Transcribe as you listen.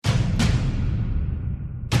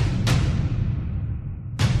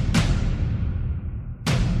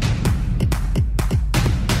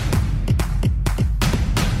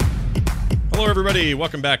everybody.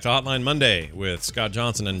 Welcome back to Hotline Monday with Scott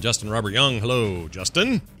Johnson and Justin Robert Young. Hello,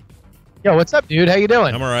 Justin. Yo, what's up, dude? How you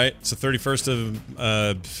doing? I'm all right. It's the 31st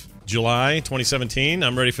of July, 2017.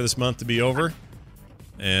 I'm ready for this month to be over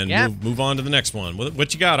and move on to the next one.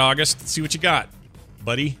 What you got, August? Let's see what you got,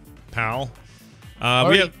 buddy, pal.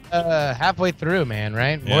 Halfway through, man,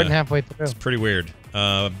 right? More than halfway through. It's pretty weird.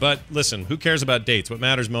 But listen, who cares about dates? What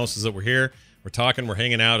matters most is that we're here. We're talking. We're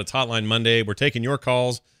hanging out. It's Hotline Monday. We're taking your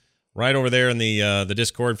calls right over there in the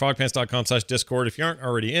Discord, frogpants.com/Discord. If you aren't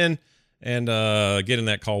already in, and get in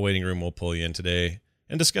that call waiting room, we'll pull you in today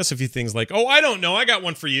and discuss a few things like, oh, I don't know, I got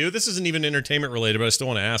one for you. This isn't even entertainment related, but I still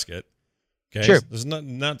want to ask it. Okay, sure. This is not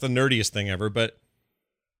the nerdiest thing ever, but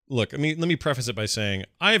look, I mean, let me preface it by saying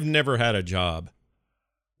I have never had a job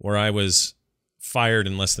where I was fired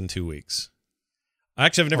in less than 2 weeks.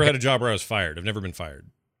 Actually, I've never had a job where I was fired. I've never been fired.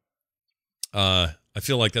 I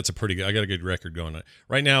feel like that's I got a good record going on.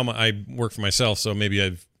 Right now, I work for myself, so maybe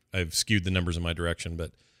I've skewed the numbers in my direction,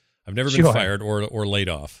 but I've never been fired or laid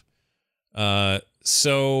off.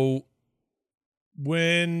 So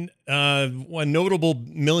when a notable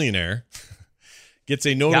millionaire gets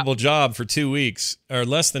a notable job for 2 weeks or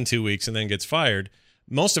less than 2 weeks and then gets fired,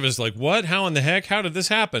 most of us are like, what? How in the heck? How did this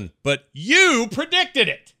happen? But you predicted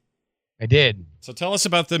it. I did. So tell us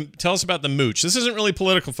about the mooch. This isn't really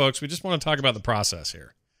political, folks. We just want to talk about the process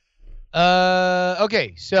here.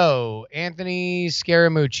 Okay. So Anthony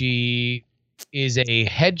Scaramucci is a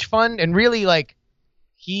hedge fund, and really, like,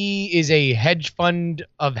 he is a hedge fund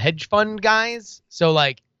of hedge fund guys. So,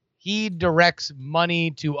 like, he directs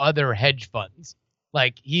money to other hedge funds.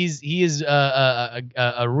 Like, he is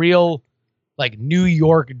a real, like, New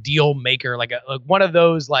York deal maker, like one of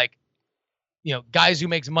those, like, you know, guys who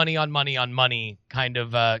makes money on money kind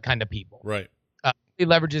of people. Right. He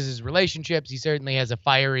leverages his relationships. He certainly has a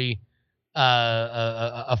fiery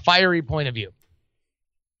point of view.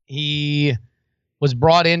 He was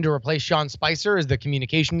brought in to replace Sean Spicer as the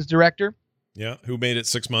communications director. Yeah, who made it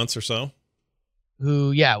 6 months or so.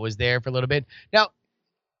 Who, was there for a little bit. Now,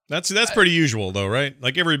 that's pretty usual, though, right?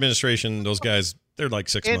 Like every administration, those guys, they're like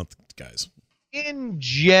 6 month guys. In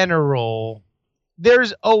general,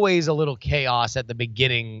 there's always a little chaos at the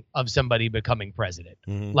beginning of somebody becoming president.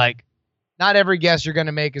 Mm-hmm. Like, not every guess you're going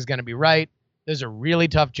to make is going to be right. Those are really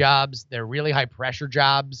tough jobs. They're really high pressure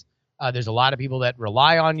jobs. There's a lot of people that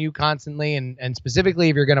rely on you constantly. And specifically,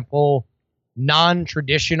 if you're going to pull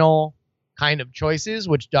non-traditional kind of choices,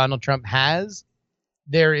 which Donald Trump has,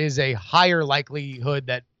 there is a higher likelihood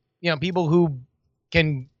that, you know, people who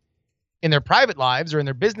can, in their private lives or in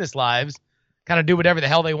their business lives, kind of do whatever the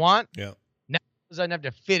hell they want. Yeah. Doesn't have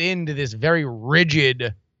to fit into this very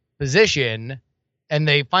rigid position, and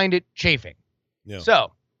they find it chafing. Yeah. So,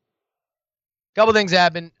 a couple things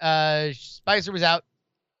happened. Spicer was out.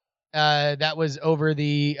 That was over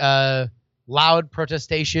the loud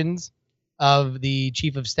protestations of the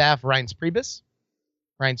chief of staff, Reince Priebus.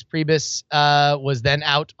 Reince Priebus was then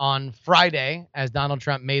out on Friday as Donald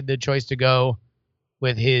Trump made the choice to go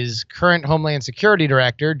with his current Homeland Security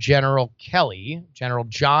Director, General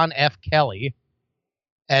John F. Kelly.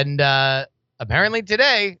 And apparently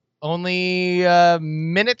today, only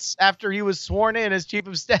minutes after he was sworn in as chief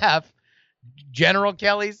of staff, General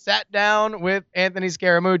Kelly sat down with Anthony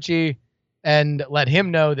Scaramucci and let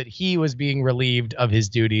him know that he was being relieved of his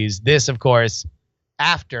duties. This, of course,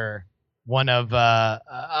 after one of the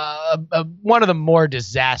more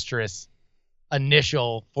disastrous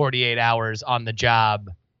initial 48 hours on the job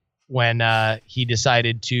when he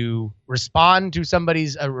decided to respond to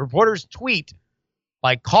a reporter's tweet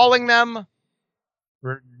by calling them,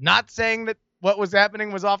 not saying that what was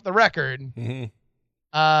happening was off the record,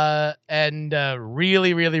 and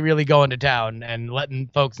really, really, really going to town and letting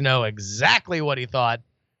folks know exactly what he thought,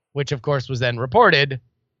 which, of course, was then reported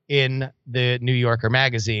in the New Yorker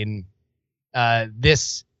magazine.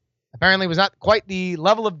 This apparently was not quite the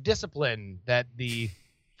level of discipline that the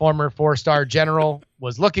former 4-star general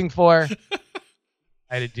was looking for.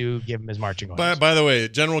 I had to give him his marching orders. By the way,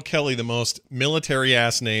 General Kelly, the most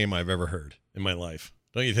military-ass name I've ever heard in my life.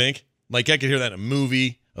 Don't you think? Like, I could hear that in a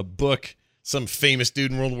movie, a book, some famous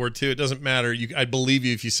dude in World War II. It doesn't matter. I'd believe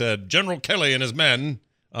you if you said General Kelly and his men.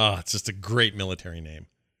 It's just a great military name.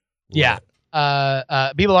 Yeah.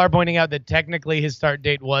 People are pointing out that technically his start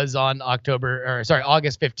date was on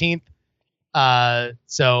August 15th.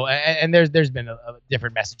 And there's been a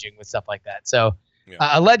different messaging with stuff like that. So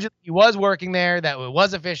allegedly he was working there. That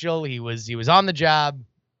was official. He was on the job,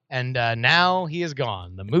 and now he is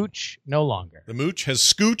gone. The mooch no longer. The mooch has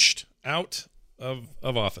scooched out of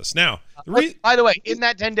office. Now, by the way, in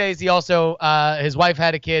that 10 days, he also his wife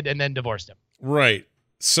had a kid and then divorced him. Right.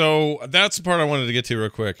 So that's the part I wanted to get to real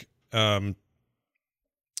quick.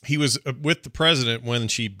 He was with the president when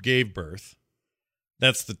she gave birth.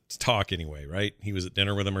 That's the talk anyway, right? He was at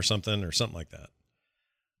dinner with him or something like that.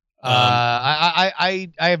 I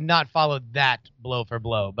have not followed that blow for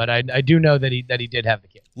blow, but I do know that he did have the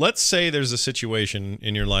kid. Let's say there's a situation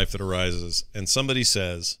in your life that arises and somebody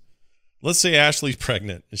says, let's say Ashley's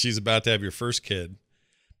pregnant and she's about to have your first kid,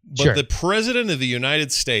 but Sure. the president of the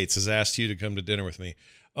United States has asked you to come to dinner with me.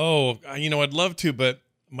 Oh, I'd love to, but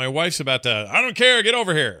my wife's about to, I don't care, get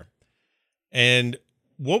over here. And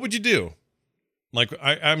what would you do? Like,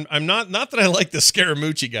 I'm not that I like the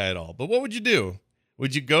Scaramucci guy at all, but what would you do?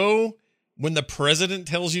 Would you go when the president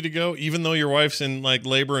tells you to go, even though your wife's in like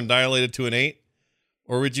labor and dilated to an 8?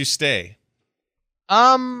 Or would you stay?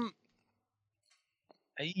 That's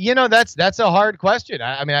a hard question.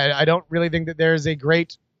 I mean, I don't really think that there's a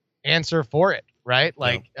great answer for it, right?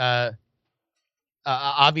 Like,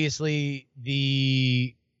 obviously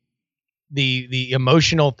the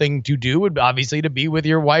emotional thing to do would obviously to be with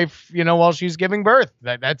your wife, while she's giving birth.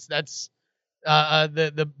 That's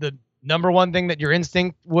the number one thing that your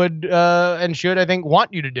instinct would and should, I think,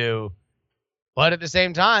 want you to do. But at the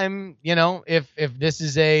same time, if this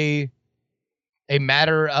is a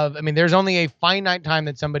matter of, I mean, there's only a finite time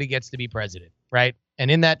that somebody gets to be president, right?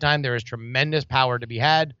 And in that time, there is tremendous power to be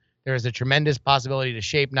had. There is a tremendous possibility to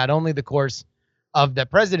shape not only the course of the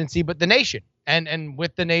presidency, but the nation. And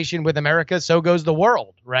with the nation, with America, so goes the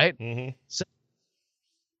world, right? Mm-hmm. So,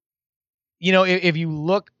 if you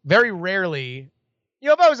look, very rarely,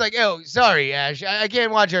 if I was like, oh, sorry, Ash, I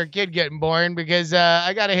can't watch our kid getting born because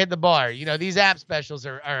I got to hit the bar. These app specials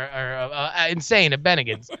are insane at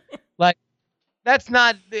Bennigan's. Like, there's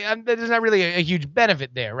not really a huge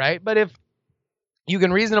benefit there, right? But if you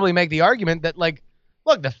can reasonably make the argument that, like,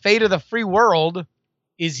 look, the fate of the free world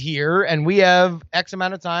is here, and we have X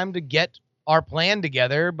amount of time to get our plan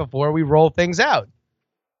together before we roll things out,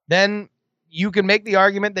 then you can make the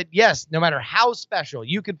argument that, yes, no matter how special,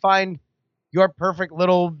 you could find your perfect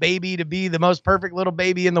little baby to be the most perfect little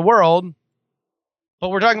baby in the world. But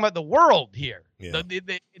we're talking about the world here. Yeah.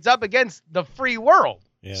 It's up against the free world.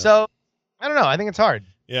 Yeah. So, I don't know. I think it's hard.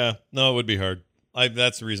 Yeah. No, it would be hard.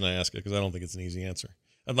 That's the reason I ask it, because I don't think it's an easy answer.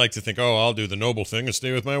 I'd like to think, I'll do the noble thing and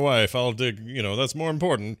stay with my wife. I'll dig, that's more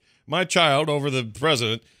important. My child over the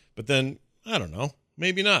president. But then, I don't know.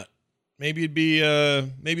 Maybe not. Maybe it'd be,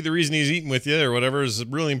 maybe the reason he's eating with you or whatever is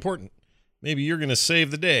really important. Maybe you're going to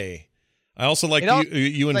save the day. I also like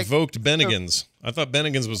you invoked Bennigan's. I thought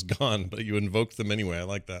Bennigan's was gone, but you invoked them anyway. I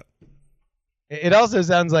like that. It also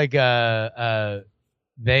sounds like they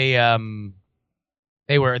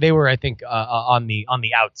were I think on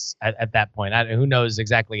the outs at that point. Who knows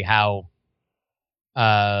exactly how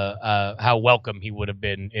welcome he would have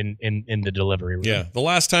been in the delivery room. Yeah, the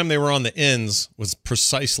last time they were on the ends was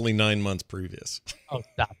precisely 9 months previous. Oh,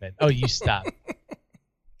 stop it! Oh, you stop.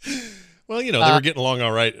 Well, they were getting along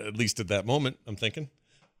all right, at least at that moment, I'm thinking.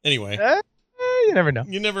 Anyway. You never know.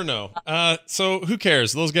 You never know. So who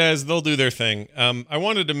cares? Those guys, they'll do their thing. I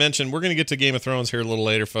wanted to mention, we're going to get to Game of Thrones here a little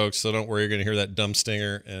later, folks, so don't worry. You're going to hear that dumb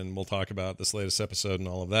stinger, and we'll talk about this latest episode and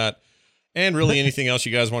all of that. And really anything else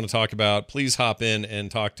you guys want to talk about, please hop in and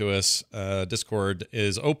talk to us. Discord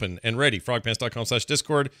is open and ready.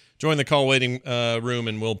 frogpants.com/Discord. Join the call waiting room,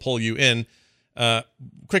 and we'll pull you in.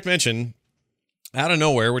 Quick mention, out of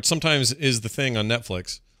nowhere, which sometimes is the thing on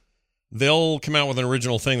Netflix, they'll come out with an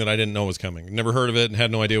original thing that I didn't know was coming. Never heard of it and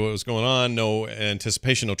had no idea what was going on. No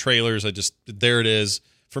anticipation, no trailers. There it is.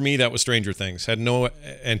 For me, that was Stranger Things. Had no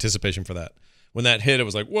anticipation for that. When that hit, it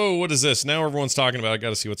was like, whoa, what is this? Now everyone's talking about it. I got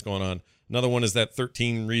to see what's going on. Another one is that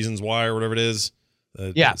 13 Reasons Why or whatever it is.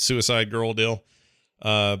 The Suicide Girl deal.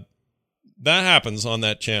 That happens on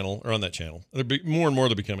that channel, or on that channel. More and more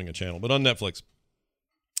they're becoming a channel, but on Netflix.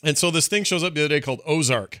 And so this thing shows up the other day called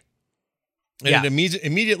Ozark. And it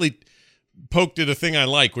immediately poked at a thing I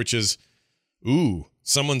like, which is,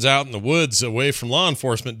 someone's out in the woods away from law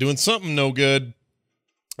enforcement doing something no good.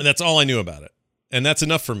 And that's all I knew about it. And that's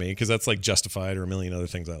enough for me, because that's like Justified or a million other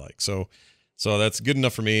things I like. So that's good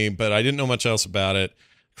enough for me, but I didn't know much else about it.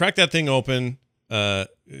 Crack that thing open.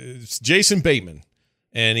 It's Jason Bateman.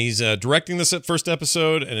 And he's directing this first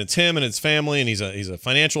episode, and it's him and his family, and he's a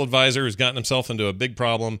financial advisor who's gotten himself into a big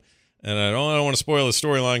problem. And I don't want to spoil the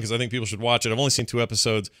storyline because I think people should watch it. I've only seen 2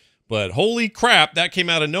 episodes, but holy crap, that came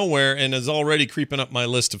out of nowhere and is already creeping up my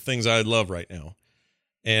list of things I love right now.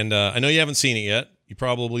 And I know you haven't seen it yet. You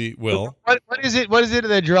probably will. What is it? What is it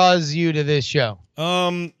that draws you to this show?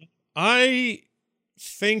 I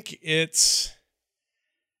think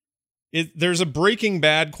there's a Breaking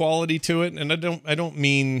Bad quality to it, and I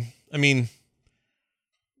mean,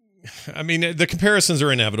 I mean, the comparisons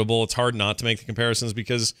are inevitable. It's hard not to make the comparisons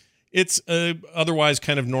because it's a otherwise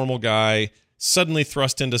kind of normal guy suddenly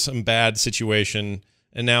thrust into some bad situation,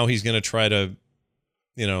 and now he's going to try to,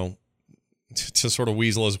 to sort of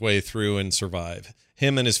weasel his way through and survive,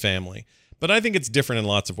 him and his family. But I think it's different in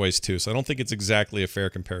lots of ways too, so I don't think it's exactly a fair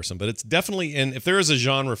comparison. But it's definitely if there is a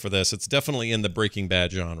genre for this, it's definitely in the Breaking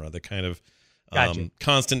Bad genre, the kind of Gotcha.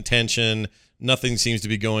 constant tension, nothing seems to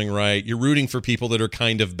be going right. You're rooting for people that are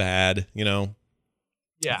kind of bad,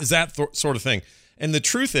 Yeah. Is that sort of thing. And the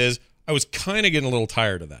truth is, I was kind of getting a little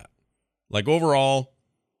tired of that. Like overall,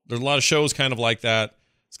 there's a lot of shows kind of like that.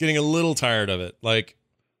 It's getting a little tired of it. Like,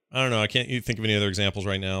 I don't know, I can't think of any other examples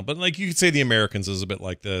right now, but like you could say The Americans is a bit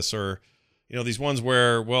like this, or these ones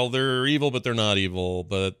where, well, they're evil, but they're not evil,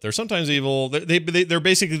 but they're sometimes evil. They're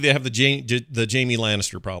basically, they have the Jamie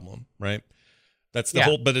Lannister problem, right? That's the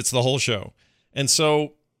whole, but it's the whole show. And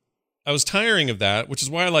so I was tiring of that, which is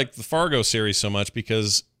why I like the Fargo series so much,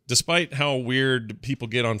 because despite how weird people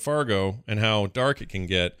get on Fargo and how dark it can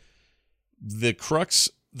get, the crux,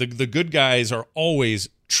 the good guys are always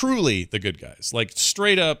truly the good guys. Like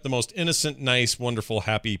straight up the most innocent, nice, wonderful,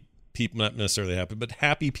 happy people, not necessarily happy, but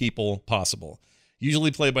happy people possible.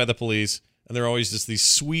 Usually played by the police, and they're always just these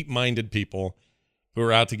sweet-minded people who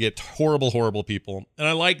are out to get horrible, horrible people. And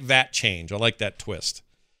I like that change. I like that twist.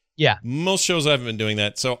 Yeah. Most shows haven't been doing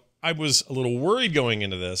that, so I was a little worried going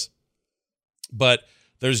into this, but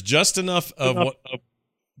there's just enough of whoa,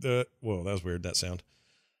 that was weird, that sound.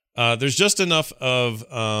 There's just enough of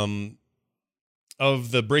the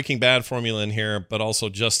Breaking Bad formula in here, but also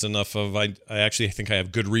just enough of, I actually think I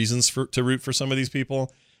have good reasons to root for some of these people,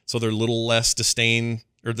 so they're a little less disdain,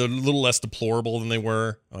 or they're a little less deplorable than they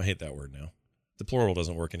were. Oh, I hate that word now. Deplorable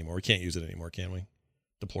doesn't work anymore. We can't use it anymore, can we?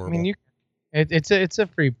 Deplorable. I mean, it's a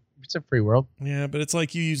free world. Yeah, but it's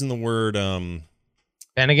like you using the word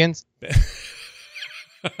Bennigan's.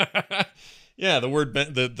 Yeah, the word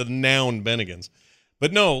the noun Bennigan's.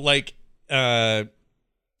 But no, like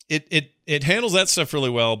it handles that stuff really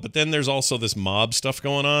well, but then there's also this mob stuff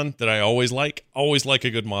going on that I always like. Always like a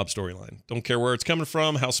good mob storyline. Don't care where it's coming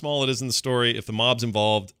from, how small it is in the story. If the mob's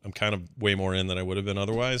involved, I'm kind of way more in than I would have been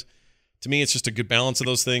otherwise. To me, it's just a good balance of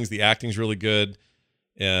those things. The acting's really good.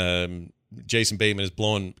 Jason Bateman is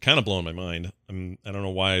kind of blowing my mind. I don't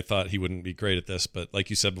know why I thought he wouldn't be great at this, but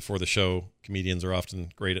like you said before the show, comedians are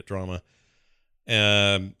often great at drama.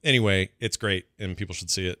 Anyway, it's great, and people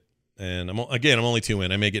should see it. And I'm only 2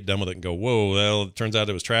 in. I may get done with it and go, whoa, well, it turns out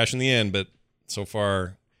it was trash in the end, but so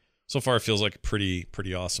far it feels like a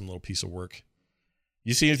pretty awesome little piece of work.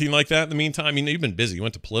 You see anything like that in the meantime? I mean, you've been busy. You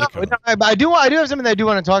went to Politico. No, I do have something that I do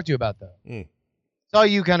want to talk to you about, though. Saw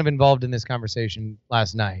you kind of involved in this conversation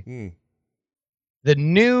last night. The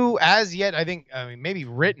new, as yet, maybe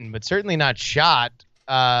written, but certainly not shot,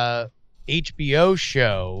 HBO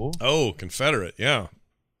show. Oh, Confederate, yeah.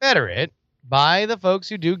 Confederate, by the folks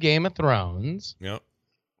who do Game of Thrones. Yep.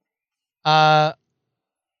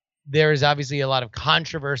 There is obviously a lot of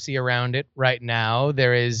controversy around it right now.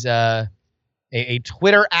 There is a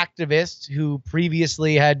Twitter activist who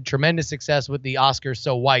previously had tremendous success with the Oscar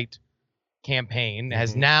So White campaign,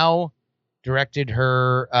 has now directed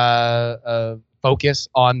her focus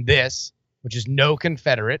on this, which is No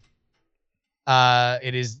Confederate.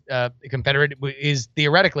 It is Confederate is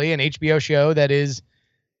theoretically an HBO show that is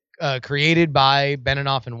created by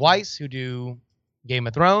Benioff and Weiss, who do Game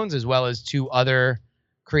of Thrones, as well as 2 other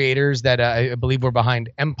creators that I believe were behind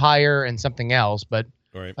Empire and something else. But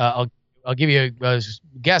right. I'll give you a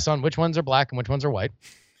guess on which ones are black and which ones are white.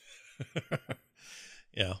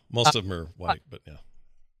 Yeah, most of them are white, but yeah.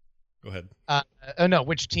 Go ahead. No,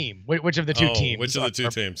 which team? Which of the 2 teams? Which of the 2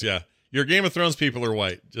 teams? Yeah, your Game of Thrones people are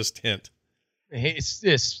white. Just hint.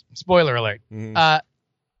 Spoiler alert.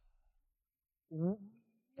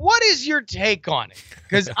 What is your take on it?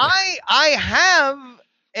 Because I have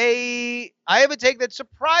a take that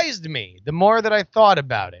surprised me the more that I thought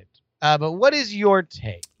about it. But what is your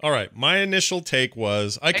take? All right, my initial take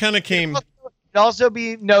was I kind of came. It also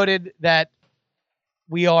be noted that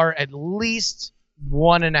we are at least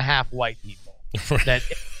 1.5 white people. That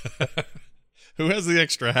who has the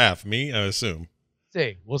extra half? Me, I assume.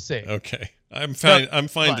 We'll see. Okay, I'm fine. I'm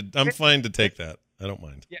fine to take that. I don't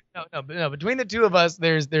mind. Yeah, no. Between the 2 of us,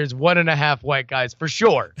 there's 1.5 white guys for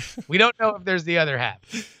sure. We don't know if there's the other half.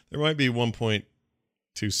 There might be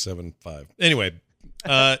 1.275. Anyway,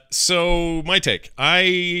 so my take.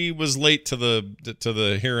 I was late to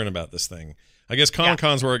the hearing about this thing. I guess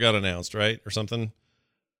Comic-Con's where it got announced, right, or something,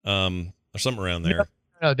 or something around there.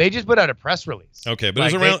 No, they just put out a press release. Okay,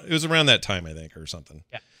 but it was around that time, I think, or something.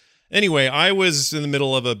 Yeah. Anyway, I was in the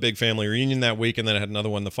middle of a big family reunion that week, and then I had another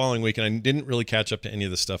one the following week, and I didn't really catch up to any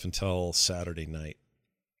of the stuff until Saturday night.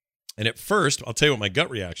 And at first, I'll tell you what my gut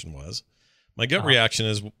reaction was. My gut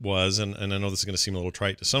reaction was, and I know this is going to seem a little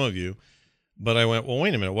trite to some of you, but I went, well,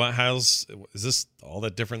 wait a minute. Is this all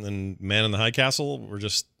that different than Man in the High Castle? We're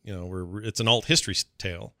just, it's an alt history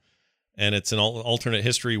tale, and it's an alternate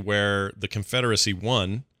history where the Confederacy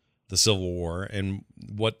won the Civil War, and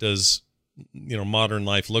what does modern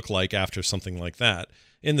life look like after something like that?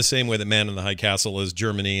 In the same way that Man in the High Castle is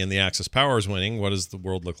Germany and the Axis powers winning, what does the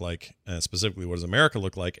world look like? Specifically, what does America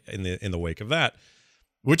look like in the wake of that?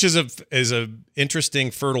 Which is a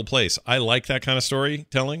interesting, fertile place. I like that kind of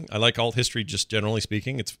storytelling. I like alt history, just generally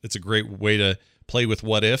speaking. It's a great way to play with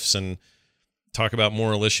what ifs and talk about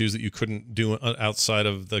moral issues that you couldn't do outside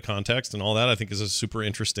of the context, and all that I think is a super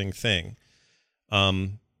interesting thing.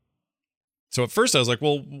 So at first I was like,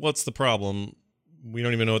 well, what's the problem? We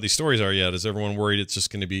don't even know what these stories are yet. Is everyone worried it's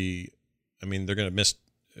just going to be, they're going to miss,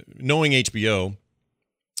 knowing HBO,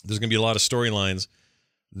 there's going to be a lot of storylines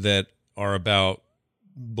that are about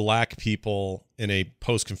black people in a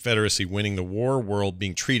post-Confederacy winning the war world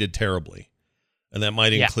being treated terribly. And that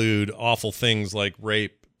might include awful things like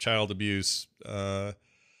rape, child abuse, obviously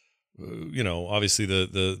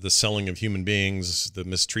the selling of human beings, the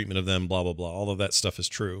mistreatment of them, blah, blah, blah. All of that stuff is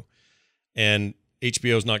true. And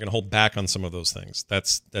HBO is not going to hold back on some of those things.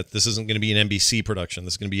 This isn't going to be an NBC production.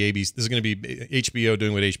 This is going to be ABC. This is going to be HBO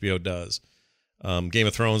doing what HBO does. Game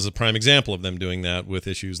of Thrones is a prime example of them doing that with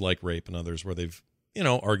issues like rape and others, where they've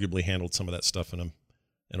arguably handled some of that stuff in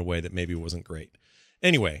a way that maybe wasn't great.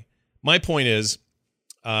 Anyway, my point is,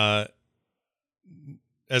 the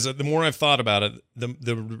more I've thought about it,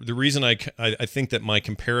 the reason I think that my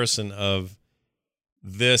comparison of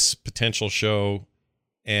this potential show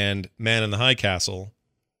and Man in the High Castle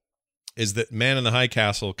is that Man in the High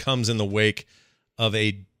Castle comes in the wake of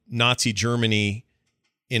a Nazi Germany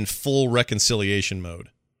in full reconciliation mode.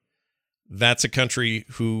 That's a country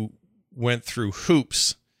who went through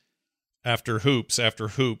hoops after hoops after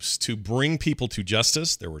hoops to bring people to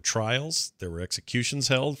justice. There were trials. There were executions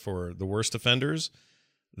held for the worst offenders.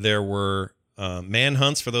 There were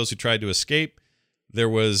manhunts for those who tried to escape. There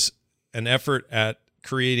was an effort at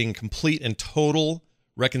creating complete and total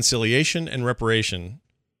reconciliation and reparation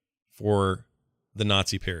for the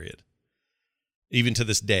Nazi period. Even to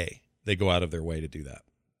this day, they go out of their way to do that.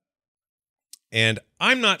 And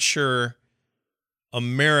I'm not sure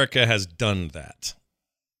America has done that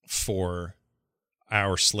for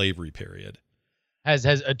our slavery period. Has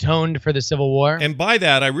atoned for the Civil War. And by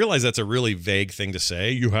that, I realize that's a really vague thing to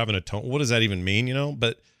say. You haven't atoned. What does that even mean?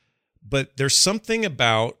 But there's something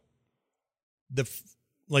about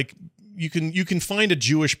you can find a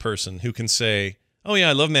Jewish person who can say, oh yeah,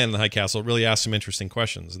 I love Man in the High Castle. It really asks some interesting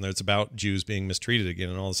questions. And it's about Jews being mistreated again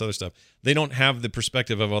and all this other stuff. They don't have the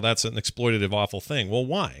perspective of, oh, that's an exploitative, awful thing. Well,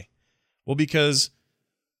 why? Well, because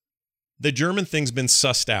the German thing's been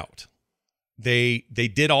sussed out. They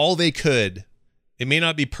did all they could. It may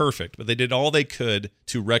not be perfect, but they did all they could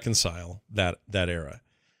to reconcile that era.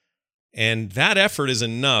 And that effort is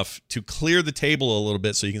enough to clear the table a little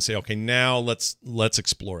bit so you can say, okay, now let's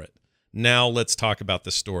explore it. Now let's talk about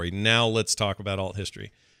the story. Now let's talk about alt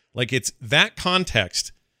history. Like, it's that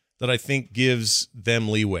context that I think gives them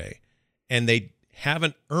leeway. And they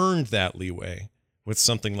haven't earned that leeway with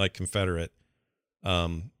something like Confederate.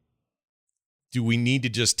 Do we need to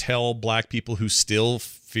just tell black people who still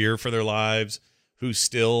fear for their lives, who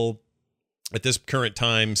still at this current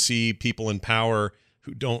time see people in power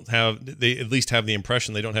who they at least have the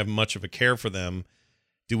impression they don't have much of a care for them?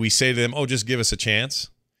 Do we say to them, oh, just give us a chance?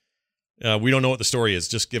 We don't know what the story is.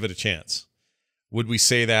 Just give it a chance. Would we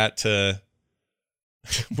say that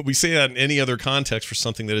would we say that in any other context for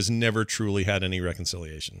something that has never truly had any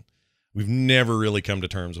reconciliation? We've never really come to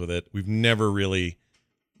terms with it. We've never really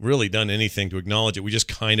done anything to acknowledge it. We just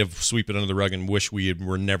kind of sweep it under the rug and wish we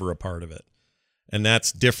were never a part of it. And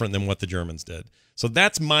that's different than what the Germans did. So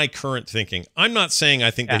that's my current thinking. I'm not saying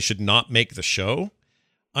I think they should not make the show.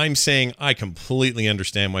 I'm saying I completely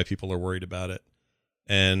understand why people are worried about it.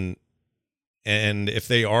 And if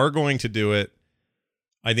they are going to do it,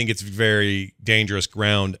 I think it's very dangerous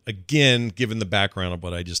ground, again, given the background of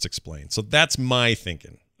what I just explained. So that's my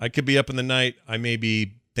thinking. I could be up in the night. I may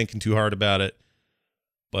be thinking too hard about it.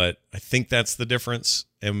 But I think that's the difference.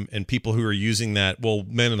 And people who are using that, well,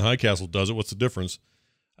 Man in the High Castle does it, what's the difference?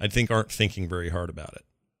 I think aren't thinking very hard about it.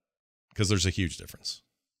 Because there's a huge difference.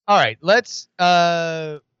 All right, let's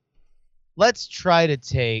try to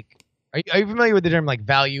take. Are you familiar with the term like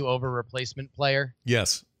value over replacement player?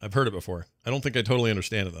 Yes, I've heard it before. I don't think I totally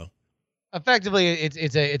understand it though. effectively,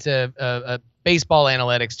 it's a baseball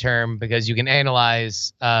analytics term because you can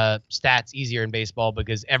analyze stats easier in baseball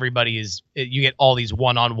because you get all these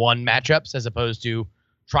one-on-one matchups as opposed to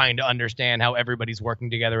trying to understand how everybody's working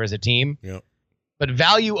together as a team. Yeah. But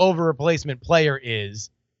value over replacement player is,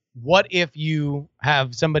 what if you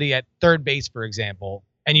have somebody at third base, for example,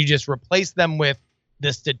 and you just replace them with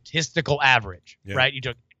the statistical average, right? You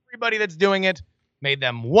took everybody that's doing it, made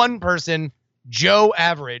them one person, Joe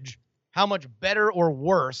Average. How much better or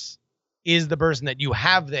worse is the person that you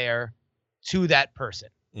have there to that person?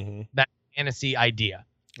 Mm-hmm. That fantasy idea.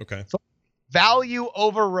 Okay. So value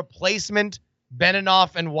over replacement,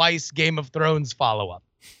 Benioff and Weiss Game of Thrones follow-up.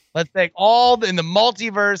 Let's take in the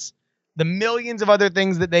multiverse, the millions of other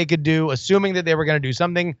things that they could do, assuming that they were going to do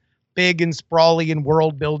something big and sprawly and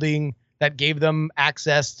world building that gave them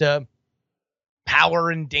access to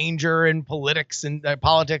power and danger and politics and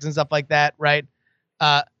stuff like that, right?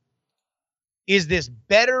 Is this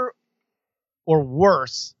better or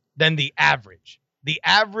worse than the average? The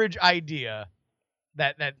average idea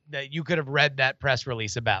that you could have read that press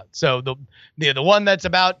release about. So the one that's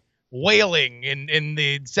about whaling in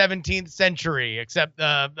the 17th century, except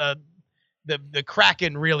the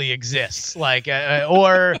Kraken really exists, like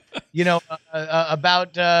or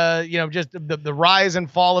about just the rise and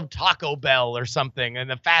fall of Taco Bell or something, and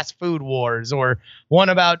the fast food wars, or one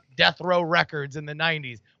about Death Row Records in the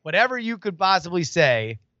 90s. Whatever you could possibly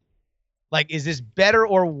say, like, is this better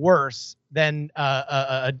or worse than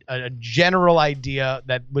a general idea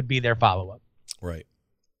that would be their follow-up? Right.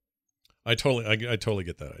 I totally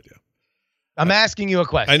get that idea. I'm asking you a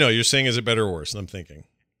question. I know you're saying, is it better or worse? And I'm thinking,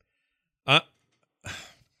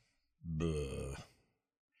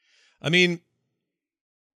 I mean,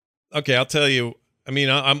 okay, I'll tell you. I mean,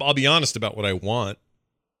 I'll be honest about what I want,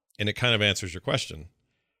 and it kind of answers your question.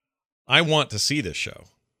 I want to see this show.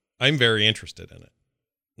 I'm very interested in it.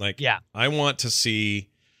 Like, yeah, I want to see,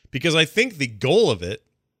 because I think the goal of it,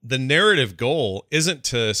 the narrative goal, isn't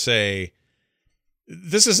to say,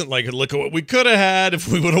 this isn't like, look at what we could have had if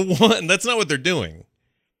we would have won. That's not what they're doing.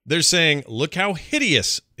 They're saying, look how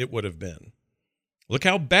hideous it would have been. Look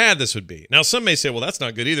how bad this would be. Now, some may say, well, that's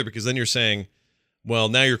not good either, because then you're saying, well,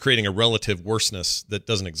 now you're creating a relative worseness that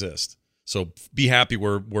doesn't exist. So be happy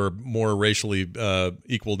we're more racially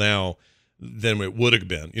equal now than it would have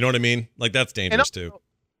been. You know what I mean? Like, that's dangerous too.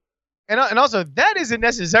 And also, that isn't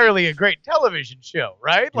necessarily a great television show,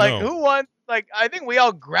 right? Like, Who wants? Like, I think we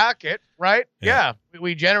all crack it, right? Yeah.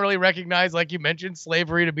 We generally recognize, like you mentioned,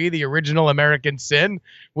 slavery to be the original American sin.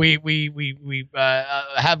 We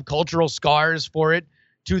have cultural scars for it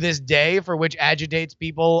to this day, for which agitates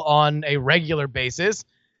people on a regular basis.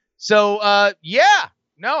 So, I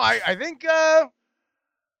think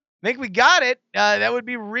we got it. That would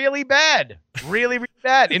be really bad. Really, really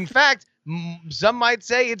bad. In fact, some might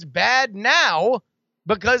say it's bad now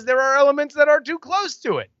because there are elements that are too close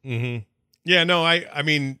to it. Mm-hmm. Yeah, no, I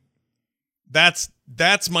mean, that's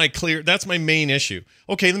my main issue.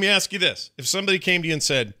 Okay, let me ask you this. If somebody came to you and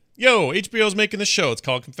said, yo, HBO's making this show, it's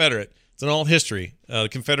called Confederate. It's an alt history. The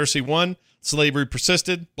Confederacy won, slavery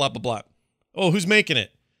persisted, blah, blah, blah. Oh, who's making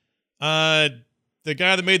it? The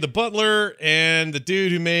guy that made The Butler and the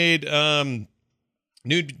dude who made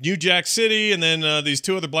New Jack City, and then these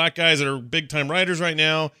two other black guys that are big-time writers right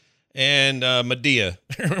now, and Medea,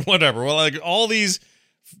 or whatever. Well, like, all these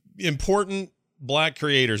important black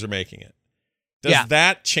creators are making it. Does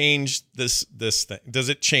that change this thing? Does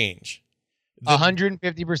it change?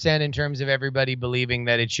 150% in terms of everybody believing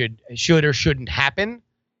that it should or shouldn't happen.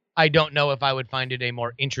 I don't know if I would find it a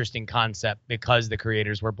more interesting concept because the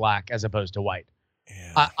creators were black as opposed to white.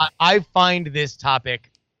 Yeah. I find this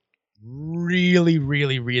topic really,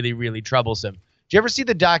 really, really, really troublesome. Did you ever see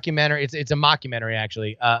the documentary? It's a mockumentary,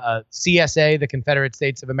 actually. CSA, the Confederate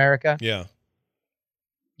States of America. Yeah.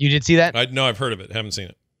 You did see that? No, I've heard of it. Haven't seen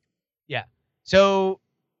it. Yeah. So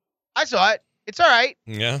I saw it. It's all right.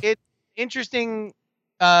 Yeah. It's interesting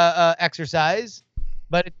exercise,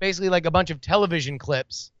 but it's basically like a bunch of television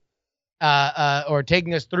clips or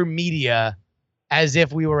taking us through media as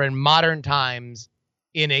if we were in modern times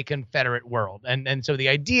in a Confederate world. And so the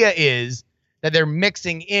idea is that they're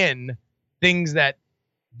mixing in things that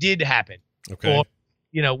did happen. Okay. Or,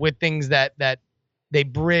 with things that they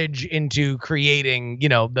bridge into creating,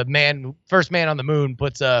 the first man on the moon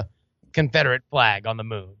puts a Confederate flag on the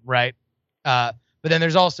moon, right? But then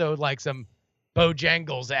there's also like some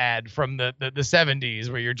Bojangles ad from the 70s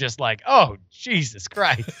where you're just like, oh, Jesus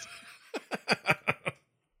Christ.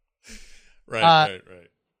 Right.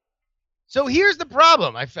 So here's the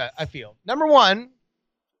problem, I feel. Number one,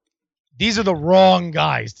 these are the wrong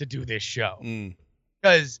guys to do this show.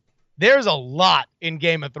 Because there's a lot in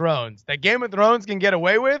Game of Thrones that Game of Thrones can get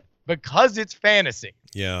away with because it's fantasy.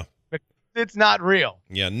 Yeah. It's not real.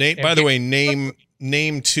 Yeah. By the way,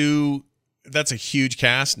 name two. That's a huge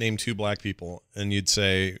cast. Name two black people, and you'd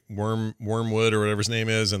say Wormwood or whatever his name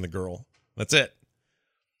is, and the girl. That's it.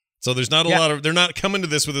 So there's not a lot of. They're not coming to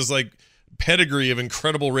this with this like pedigree of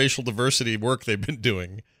incredible racial diversity work they've been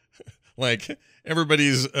doing. Like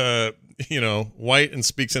everybody's, white and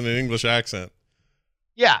speaks in an English accent.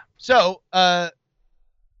 Yeah. So,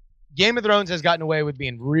 Game of Thrones has gotten away with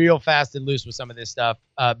being real fast and loose with some of this stuff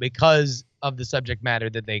because of the subject matter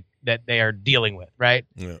that they are dealing with, right?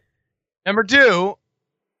 Yeah. Number two,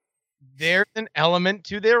 there's an element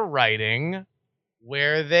to their writing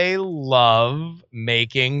where they love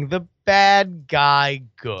making the bad guy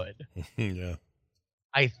good. Yeah.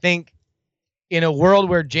 I think in a world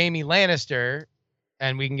where Jaime Lannister,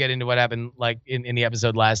 and we can get into what happened like in the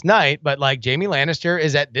episode last night, but like Jaime Lannister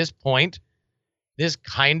is at this point this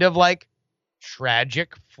kind of like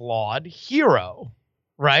tragic, flawed hero,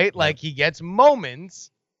 right? Like he gets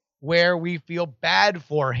moments where we feel bad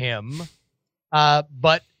for him,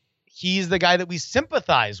 but he's the guy that we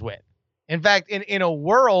sympathize with. In fact, in a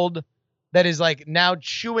world that is like now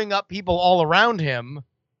chewing up people all around him,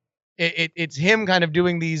 it's him kind of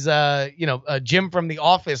doing these, Jim from The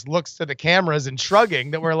Office looks to the cameras and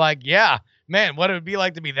shrugging that we're like, yeah, man, what it would be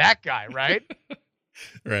like to be that guy, right?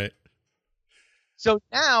 Right. So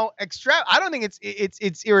now I don't think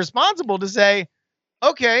it's irresponsible to say,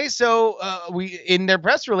 okay, so we in their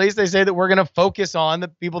press release they say that we're going to focus on the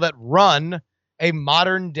people that run a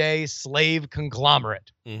modern day slave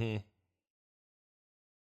conglomerate. Mm-hmm.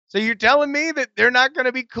 So you're telling me that they're not going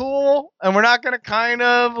to be cool and we're not going to kind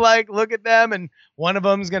of like look at them and one of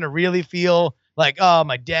them's going to really feel like, oh,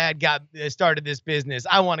 my dad started this business.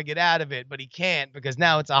 I want to get out of it, but he can't because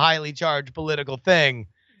now it's a highly charged political thing.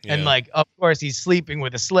 Yeah. And like, of course, he's sleeping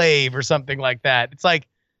with a slave or something like that. It's like,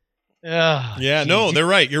 yeah, geez. No, they're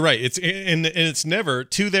right. You're right. It's never,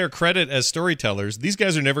 to their credit as storytellers, these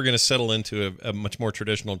guys are never going to settle into a much more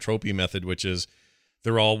traditional tropey method, which is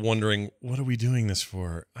they're all wondering, what are we doing this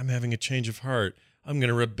for? I'm having a change of heart. I'm going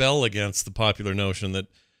to rebel against the popular notion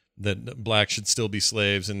that blacks should still be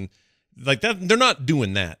slaves. And like that, they're not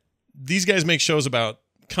doing that. These guys make shows about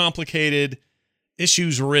complicated,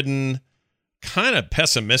 issues-ridden, kind of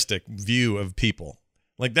pessimistic view of people.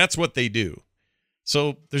 Like that's what they do.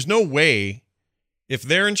 So there's no way, if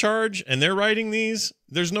they're in charge and they're writing these,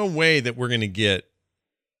 there's no way that we're going to get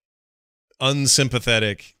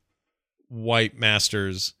unsympathetic white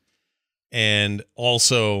masters, and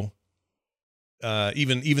also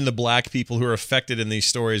even the black people who are affected in these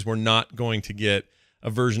stories. We're not going to get a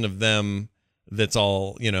version of them that's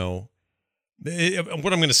all, what I'm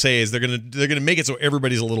going to say is they're going to make it so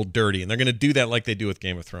everybody's a little dirty, and they're going to do that like they do with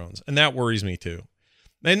Game of Thrones, and that worries me too.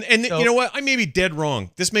 And so, you know what? I may be dead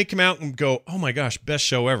wrong. This may come out and go, oh my gosh, best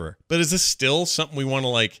show ever. But is this still something we want to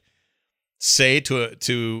like say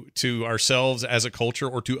to ourselves as a culture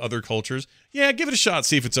or to other cultures? Yeah, give it a shot.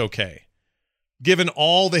 See if it's okay. Given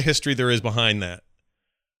all the history there is behind that,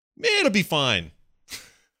 man, it'll be fine.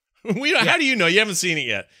 How do you know? You haven't seen it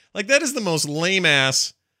yet. Like that is the most lame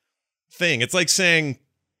ass thing. It's like saying,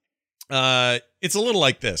 it's a little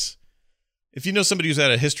like this. If you know somebody who's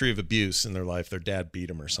had a history of abuse in their life, their dad beat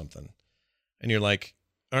them or something, and you're like,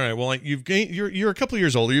 all right, well, like you're a couple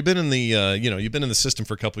years older. You've been in the you've been in the system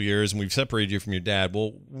for a couple years, and we've separated you from your dad.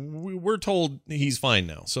 Well, we're told he's fine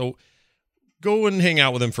now, so go and hang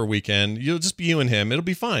out with him for a weekend. You'll just be you and him. It'll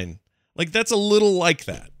be fine. Like that's a little like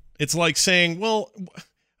that. It's like saying, well,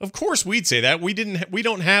 of course we'd say that. We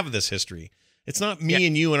don't have this history. It's not me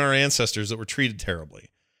and you and our ancestors that were treated terribly.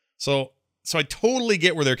 So I totally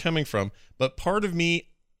get where they're coming from, but part of me,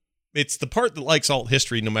 it's the part that likes alt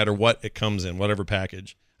history no matter what it comes in, whatever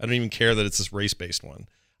package. I don't even care that it's this race-based one.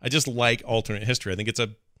 I just like alternate history. I think it's a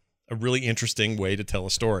really interesting way to tell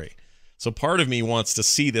a story. So part of me wants to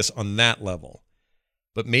see this on that level.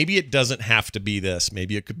 But maybe it doesn't have to be this.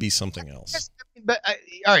 Maybe it could be something else. But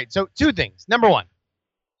all right, so two things. Number one,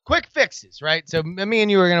 quick fixes, right? So me and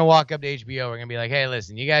you are going to walk up to HBO. We're going to be like, hey,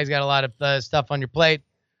 listen, you guys got a lot of stuff on your plate.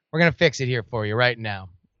 We're going to fix it here for you right now.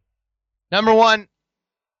 Number one,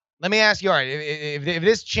 let me ask you, all right, if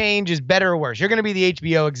this change is better or worse, you're going to be the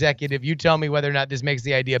HBO executive. You tell me whether or not this makes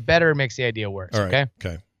the idea better or makes the idea worse, all right, okay?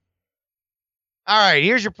 Okay. All right,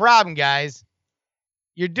 here's your problem, guys.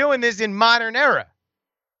 You're doing this in modern era.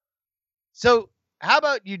 So how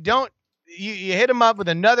about you hit them up with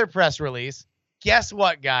another press release. Guess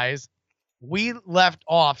what, guys? We left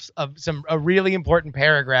off of a really important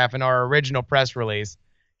paragraph in our original press release.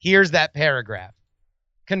 Here's that paragraph.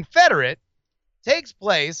 Confederate takes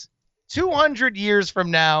place 200 years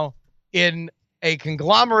from now in a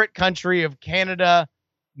conglomerate country of Canada,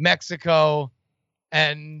 Mexico,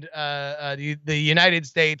 and the United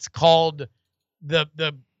States called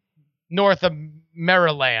the North of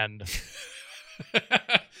Maryland.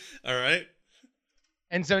 All right.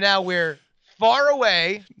 And so now we're far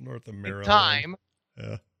away North of in Maryland. time.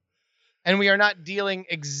 Yeah. And we are not dealing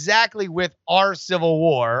exactly with our Civil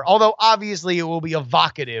War, although obviously it will be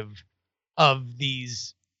evocative of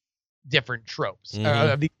these different tropes,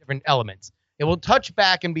 of these different elements. It will touch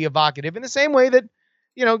back and be evocative in the same way that,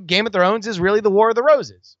 Game of Thrones is really the War of the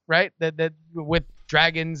Roses, right? That with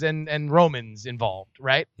dragons and Romans involved,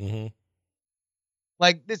 right? Mm-hmm.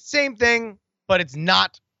 Like the same thing, but it's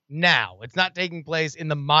not now. It's not taking place in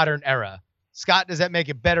the modern era. Scott, does that make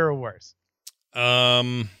it better or worse?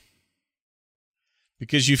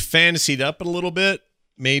 Because you fantasied up a little bit,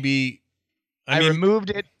 maybe. I removed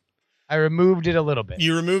it. I removed it a little bit.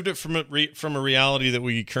 You removed it from a reality that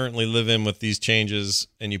we currently live in with these changes,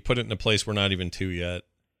 and you put it in a place we're not even to yet.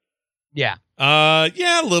 Yeah.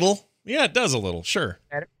 Yeah, a little. Yeah, it does a little. Sure.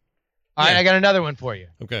 All right, I got another one for you.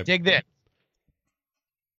 Okay. Dig this.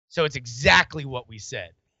 So it's exactly what we said.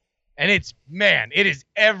 And it is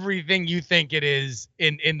everything you think it is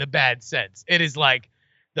in the bad sense. It is like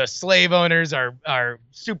the slave owners are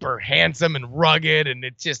super handsome and rugged, and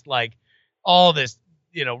it's just like all this,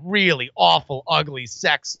 really awful, ugly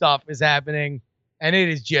sex stuff is happening, and it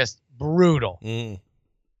is just brutal. To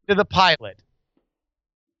the pilot,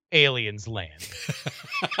 aliens land.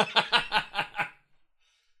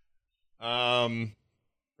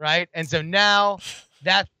 Right? And so now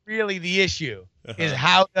that's really the issue, is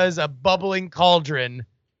how does a bubbling cauldron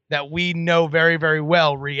that we know very, very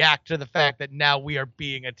well react to the fact that now we are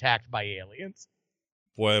being attacked by aliens?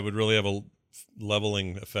 Boy, it would really have a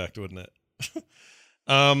leveling effect, wouldn't it?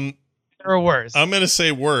 Or worse. I'm going to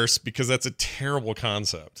say worse because that's a terrible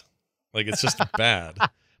concept. Like, it's just bad.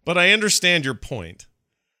 But I understand your point.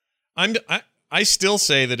 I still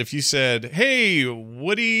say that if you said, hey,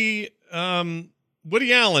 Woody Allen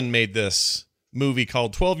made this movie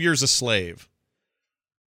called 12 Years a Slave,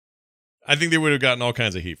 I think they would have gotten all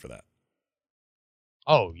kinds of heat for that.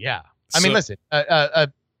 Oh, yeah. I mean, listen,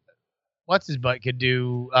 what's his butt could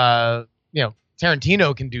do,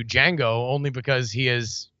 Tarantino can do Django only because he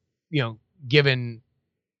has, given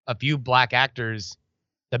a few black actors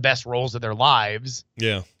the best roles of their lives.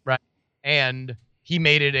 Yeah. Right. And he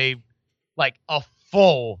made it a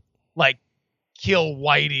full, kill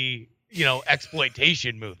Whitey,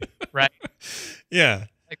 exploitation movie. Right. Yeah.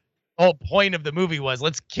 The whole point of the movie was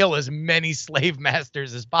let's kill as many slave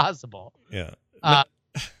masters as possible. Yeah.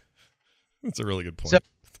 That's a really good point. So,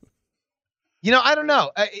 I don't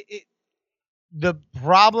know. The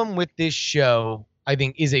problem with this show, I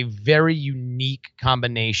think, is a very unique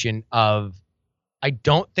combination of, I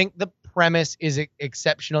don't think the premise is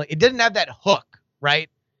exceptional. It didn't have that hook, right?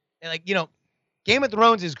 And Game of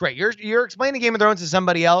Thrones is great. You're explaining Game of Thrones to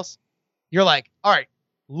somebody else. You're like, all right,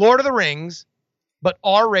 Lord of the Rings, but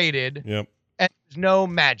R-rated. Yep. And there's no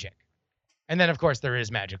magic. And then, of course, there is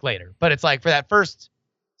magic later. But it's like for that first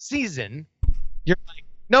season, you're like,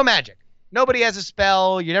 no magic. Nobody has a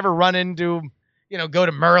spell. You never run into, go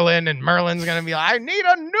to Merlin, and Merlin's going to be like, I need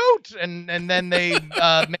a newt. And then they make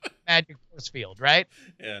a magic force field, right?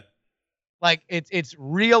 Yeah. Like, it's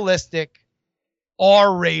realistic,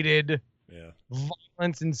 R-rated,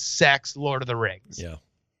 violence and sex Lord of the Rings. Yeah.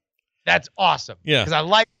 That's awesome. Yeah. Because I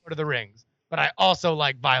like Lord of the Rings, but I also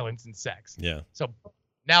like violence and sex. Yeah. So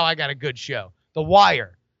now I got a good show. The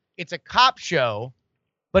Wire. It's a cop show,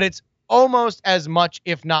 but it's almost as much,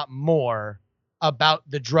 if not more, about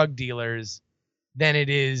the drug dealers than it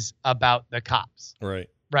is about the cops. Right.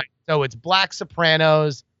 Right. So it's Black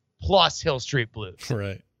Sopranos plus Hill Street Blues.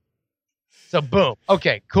 Right. So boom.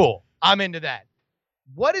 Okay, cool. I'm into that.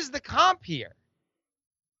 What is the comp here?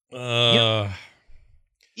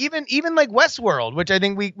 Even like Westworld, which I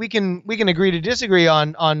think we can agree to disagree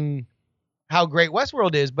on how great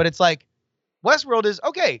Westworld is, but it's like Westworld is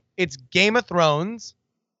okay. It's Game of Thrones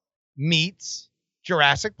meets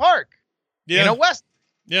Jurassic Park. Yeah. In a West.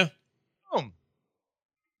 Yeah. Boom.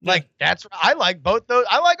 Like I like both those.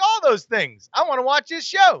 I like all those things. I want to watch this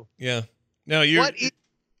show. Yeah. Now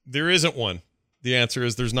there isn't one. The answer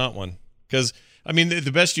is there's not one. Because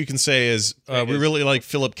the best you can say is we really like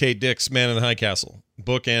Philip K. Dick's Man in the High Castle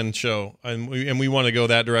book and show, and we want to go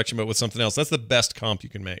that direction, but with something else. That's the best comp you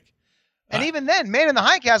can make. And even then, Man in the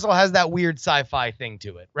High Castle has that weird sci-fi thing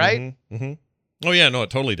to it, right? Mm-hmm, mm-hmm. Oh yeah, no, it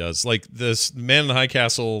totally does. Like this Man in the High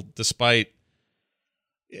Castle, despite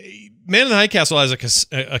Man in the High Castle has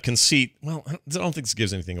a conceit. Well, I don't think this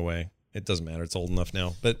gives anything away. it doesn't matter. It's old enough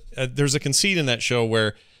now. But there's a conceit in that show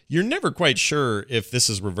where you're never quite sure if this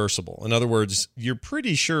is reversible. In other words, you're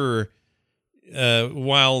pretty sure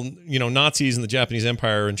while, Nazis and the Japanese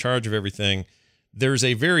Empire are in charge of everything, there's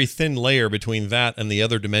a very thin layer between that and the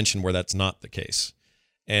other dimension where that's not the case.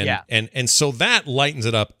 And so that lightens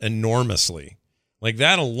it up enormously. Like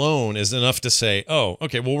that alone is enough to say, oh,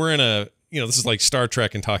 okay, well, we're in this is like Star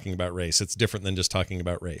Trek and talking about race. It's different than just talking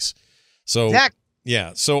about race. So, exactly.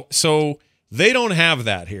 Yeah. So they don't have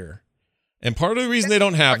that here. And part of the reason they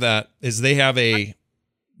don't have that is they have a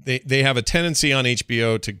tendency on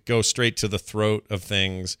HBO to go straight to the throat of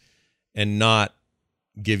things and not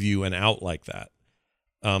give you an out like that.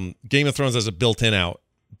 Game of Thrones has a built-in out,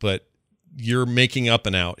 but you're making up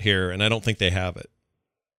an out here, and I don't think they have it.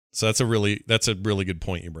 So that's a really good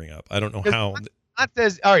point you bring up. I don't know how. That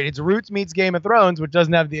says, all right, it's Roots meets Game of Thrones, which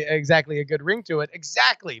doesn't have exactly a good ring to it.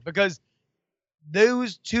 Exactly, because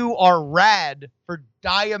those two are rad for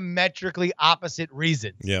diametrically opposite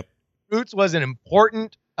reasons. Yep. Roots was an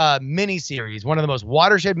important miniseries, one of the most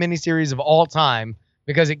watershed miniseries of all time,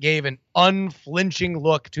 because it gave an unflinching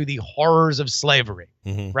look to the horrors of slavery,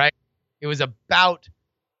 right? It was about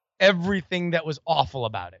everything that was awful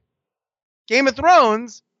about it. Game of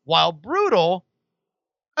Thrones, while brutal,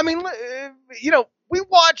 I mean, we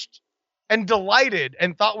watched and delighted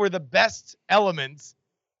and thought were the best elements,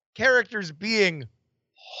 characters being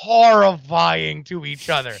horrifying to each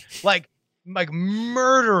other, like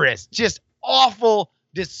murderous, just awful,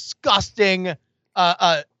 disgusting,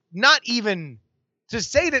 not even to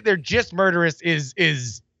say that they're just murderous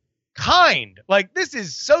is kind. Like, this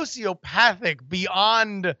is sociopathic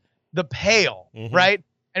beyond the pale, right?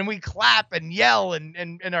 And we clap and yell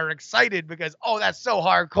and are excited because, oh, that's so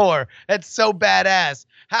hardcore. That's so badass.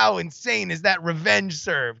 How insane is that revenge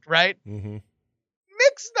served, right?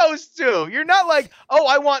 Mix those two. You're not like, oh,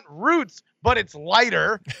 I want Roots, but it's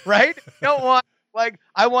lighter, right? You don't want,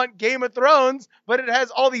 I want Game of Thrones, but it has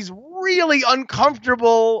all these really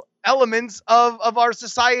uncomfortable elements of our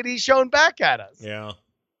society shown back at us.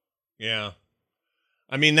 Yeah.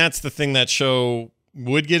 I mean, that's the thing that show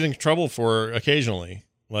would get in trouble for occasionally.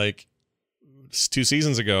 Like 2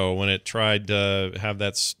 seasons ago when it tried to have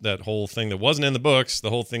that whole thing that wasn't in the books, the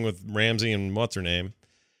whole thing with Ramsay and what's her name.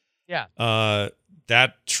 Yeah.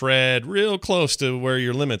 That tread real close to where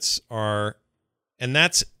your limits are. And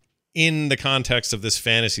that's in the context of this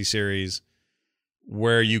fantasy series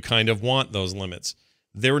where you kind of want those limits.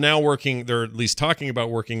 They're at least talking about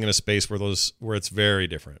working in a space where it's very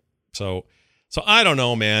different. So I don't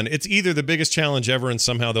know, man. It's either the biggest challenge ever and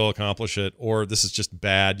somehow they'll accomplish it, or this is just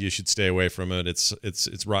bad. You should stay away from it. It's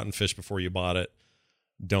rotten fish before you bought it.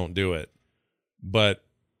 Don't do it. But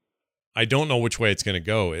I don't know which way it's going to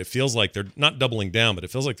go. It feels like they're not doubling down, but it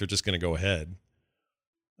feels like they're just going to go ahead.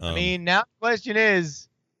 I mean, now the question is,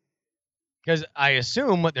 because I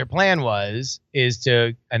assume what their plan is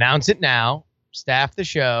to announce it now, staff the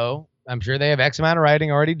show. I'm sure they have X amount of writing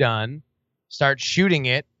already done. Start shooting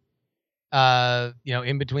it.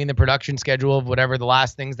 In between the production schedule of whatever the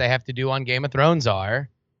last things they have to do on Game of Thrones are,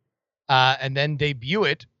 and then debut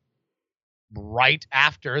it right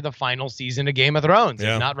after the final season of Game of Thrones,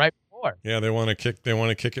 if not right before. Yeah, they want to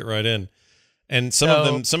kick it right in. And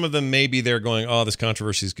some of them maybe they're going, oh, this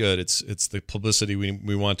controversy is good. It's the publicity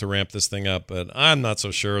we want to ramp this thing up, but I'm not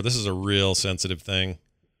so sure. This is a real sensitive thing.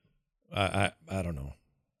 I don't know.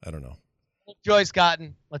 Joyce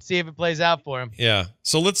Cotton. Let's see if it plays out for him. Yeah.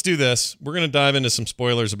 So let's do this. We're going to dive into some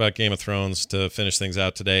spoilers about Game of Thrones to finish things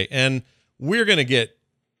out today. And we're going to get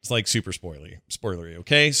super spoilery.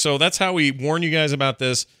 Okay. So that's how we warn you guys about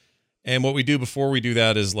this. And what we do before we do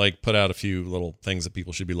that is put out a few little things that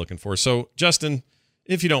people should be looking for. So Justin,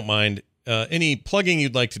 if you don't mind, any plugging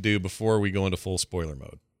you'd like to do before we go into full spoiler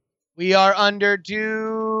mode? We are under 3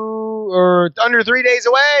 days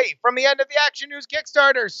away from the end of the Action News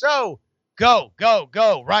Kickstarter. So go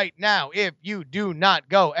right now. If you do not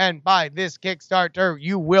go and buy this Kickstarter,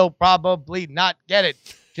 you will probably not get it.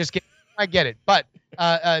 Just kidding. I get it. But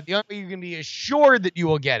the only way you can be assured that you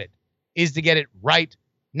will get it is to get it right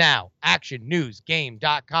now.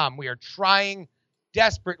 ActionNewsGame.com. We are trying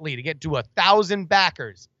desperately to get to 1,000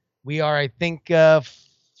 backers. We are, I think,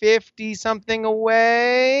 50 something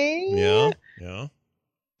away. Yeah.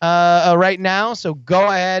 Right now. So go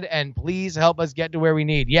ahead and please help us get to where we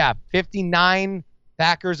need. Yeah, 59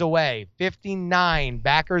 backers away. 59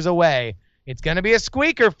 backers away. It's going to be a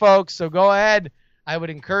squeaker, folks. So go ahead. I would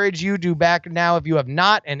encourage you to back now if you have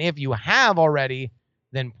not. And if you have already,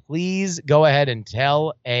 then please go ahead and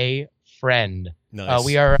tell a friend. Nice.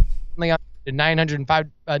 We are only on to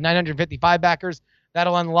 955 backers.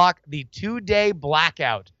 That'll unlock the 2-day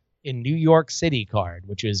blackout in New York City card,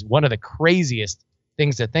 which is one of the craziest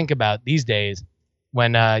things to think about these days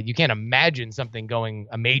when you can't imagine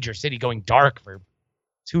a major city going dark for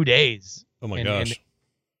 2 days. Oh my gosh.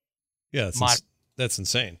 Yeah, that's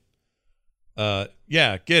insane.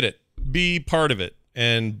 Yeah, get it. Be part of it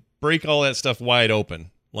and break all that stuff wide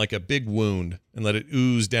open like a big wound and let it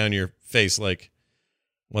ooze down your face like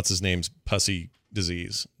what's his name's pussy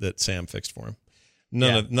disease that Sam fixed for him.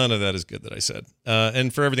 None of that is good that I said.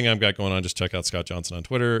 And for everything I've got going on, just check out Scott Johnson on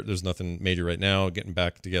Twitter. There's nothing major right now. Getting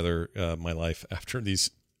back together my life after these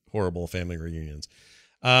horrible family reunions.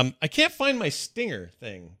 I can't find my stinger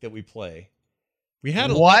thing that we play. We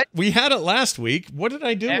had it last week. What did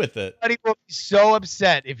I do with it? Everybody will be so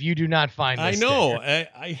upset if you do not find this. I know.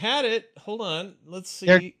 I had it. Hold on. Let's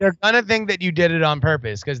see. They're gonna think that you did it on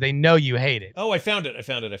purpose because they know you hate it. Oh, I found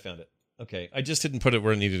it. Okay, I just didn't put it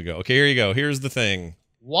where it needed to go. Okay, here you go. Here's the thing.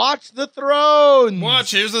 Watch the Throne.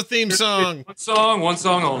 Here's the theme song. One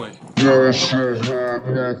song only. So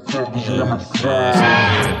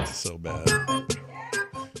bad. I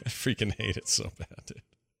freaking hate it so bad, dude.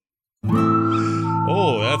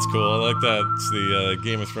 Oh, that's cool. I like that. It's the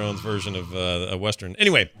Game of Thrones version of a Western.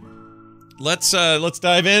 Anyway, let's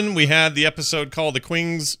dive in. We had the episode called The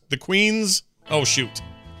Queen's. Oh, shoot.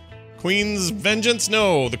 Queen's Vengeance?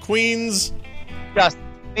 No, the Queen's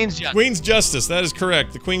Justice. That is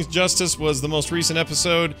correct. The Queen's Justice was the most recent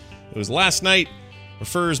episode. It was last night.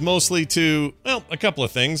 Refers mostly to, well, a couple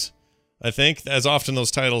of things, I think, as often those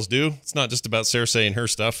titles do. It's not just about Cersei and her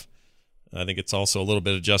stuff. I think it's also a little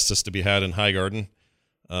bit of justice to be had in Highgarden.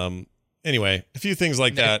 Anyway, a few things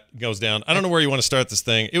like that goes down. I don't know where you want to start this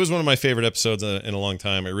thing. It was one of my favorite episodes in a long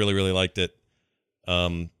time. I really, really liked it.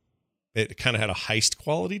 It kind of had a heist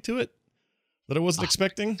quality to it that I wasn't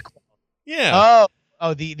expecting. Yeah.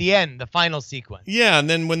 Oh, the end, the final sequence. Yeah, and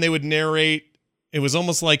then when they would narrate, it was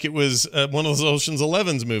almost like it was one of those Ocean's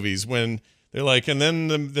 11's movies when they're like, and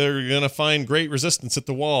then they're going to find great resistance at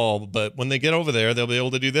the wall, but when they get over there, they'll be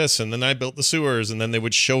able to do this, and then I built the sewers, and then they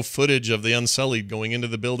would show footage of the Unsullied going into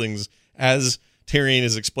the buildings as Tyrion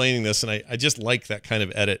is explaining this, and I just like that kind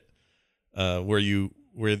of edit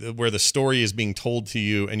where the story is being told to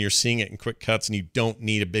you and you're seeing it in quick cuts and you don't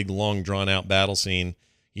need a big long drawn out battle scene.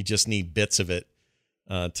 You just need bits of it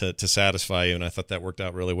to satisfy you, and I thought that worked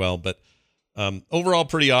out really well. But overall,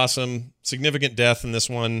 pretty awesome. Significant death in this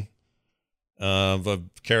one of a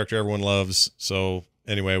character everyone loves. So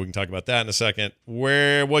anyway, we can talk about that in a second.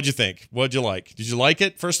 What'd you think? What'd you like? Did you like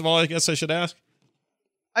it? First of all, I guess I should ask.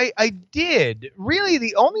 I did. Really,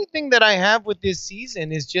 the only thing that I have with this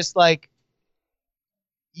season is just like,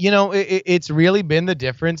 it's really been the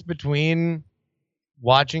difference between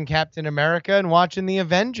watching Captain America and watching the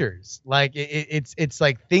Avengers. Like it's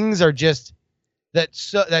like things are just that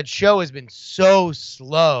show has been so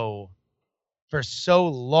slow for so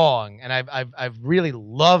long, and I've really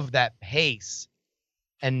loved that pace.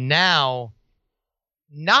 And now,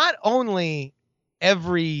 not only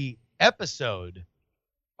every episode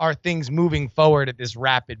are things moving forward at this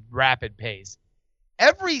rapid pace,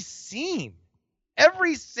 every single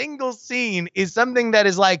scene is something that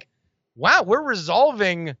is like, wow, we're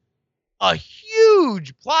resolving a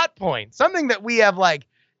huge plot point, something that we have like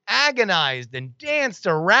agonized and danced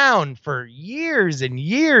around for years and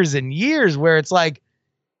years and years, where it's like,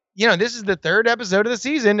 this is the third episode of the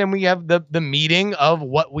season and we have the meeting of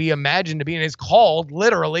what we imagine to be, and it's called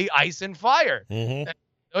literally Ice and Fire. Mm-hmm.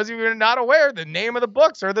 Those of you who are not aware, the name of the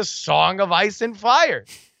books are the Song of Ice and Fire.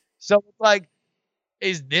 So it's like,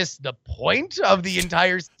 is this the point of the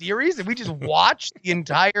entire series? If we just watch the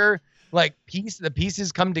entire the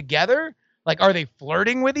pieces come together, like, are they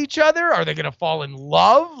flirting with each other? Are they going to fall in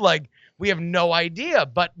love? Like, we have no idea,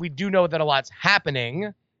 but we do know that a lot's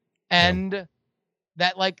happening and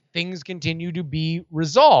that like things continue to be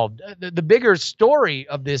resolved. The bigger story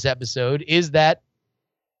of this episode is that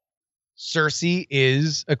Cersei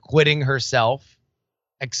is acquitting herself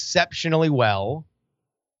exceptionally well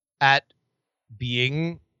at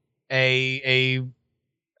being a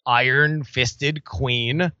iron-fisted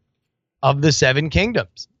queen of the Seven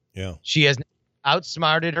Kingdoms. Yeah. She has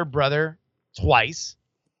outsmarted her brother twice.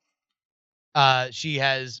 She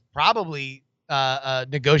has probably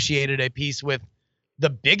negotiated a peace with the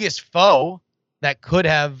biggest foe that could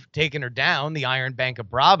have taken her down, the Iron Bank of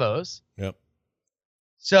Braavos. Yep.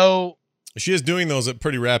 So she is doing those at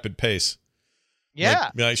pretty rapid pace. Yeah.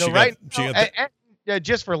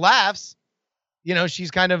 Just for laughs,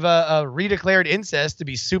 she's kind of a redeclared incest to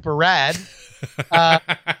be super rad.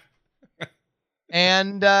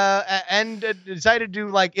 And decided to,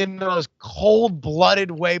 like, in the most cold-blooded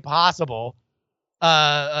way possible,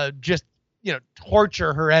 just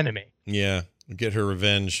torture her enemy. Yeah, get her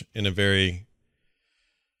revenge in a very,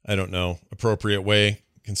 I don't know, appropriate way,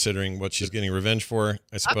 considering what she's getting revenge for,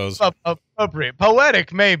 I suppose. Appropriate.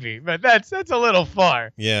 Poetic, maybe, but that's a little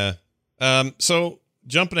far. Yeah. So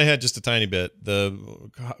jumping ahead just a tiny bit, the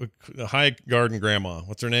High Garden Grandma,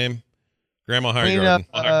 what's her name? Grandma High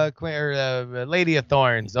Garden. Lady of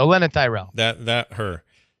Thorns, Olenna Tyrell. That her.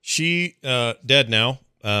 She dead now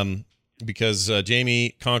because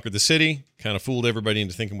Jaime conquered the city, kind of fooled everybody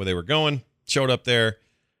into thinking where they were going, showed up there,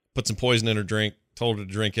 put some poison in her drink, told her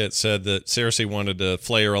to drink it, said that Cersei wanted to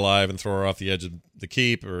flay her alive and throw her off the edge of the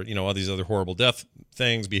keep, or all these other horrible death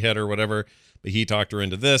things, behead her, whatever. But he talked her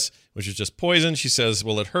into this, which is just poison. She says,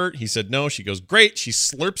 will it hurt? He said no. She goes, great. She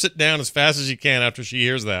slurps it down as fast as she can after she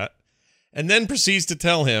hears that, and then proceeds to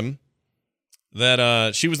tell him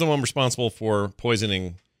that she was the one responsible for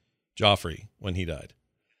poisoning Joffrey when he died.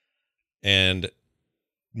 And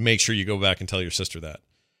make sure you go back and tell your sister that.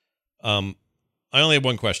 I only have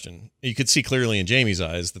one question. You could see clearly in Jaime's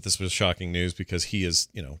eyes that this was shocking news because he is,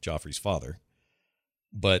 Joffrey's father.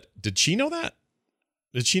 But did she know that?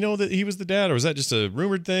 Did she know that he was the dad, or was that just a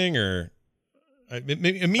rumored thing? Or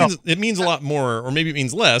it means a lot more, or maybe it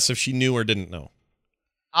means less if she knew or didn't know.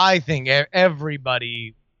 I think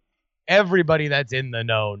everybody that's in the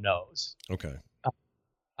know knows. Okay.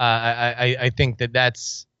 I think that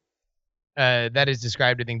is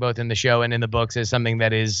described, I think, both in the show and in the books as something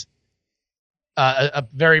that is a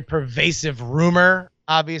very pervasive rumor,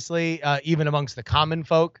 obviously, even amongst the common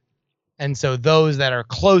folk. And so those that are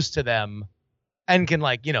close to them and can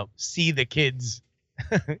see the kids,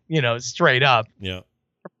 straight up. Yeah.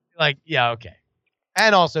 Yeah, okay.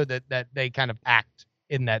 And also that they kind of act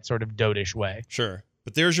in that sort of dotish way. Sure.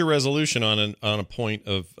 But there's your resolution on a point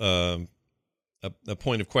of a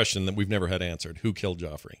point of question that we've never had answered. Who killed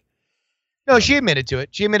Joffrey? No, she admitted to it.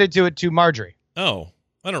 She admitted to it to Marjorie. Oh,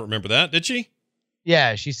 I don't remember that. Did she?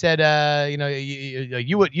 Yeah, she said,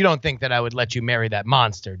 you don't think that I would let you marry that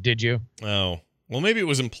monster, did you? Oh, well, maybe it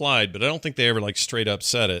was implied, but I don't think they ever straight up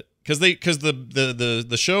said it because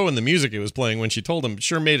the show and the music it was playing when she told him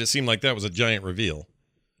sure made it seem like that was a giant reveal.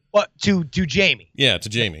 What to Jaime? Yeah, to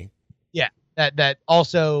Jaime. Yeah, that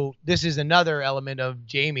also this is another element of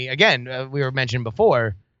Jaime. Again, we were mentioned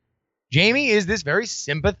before. Jaime is this very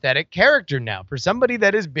sympathetic character now. For somebody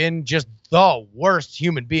that has been just the worst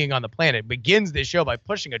human being on the planet, begins this show by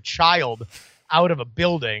pushing a child out of a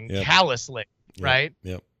building callously, right?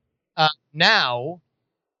 Yep. Now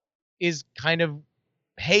is kind of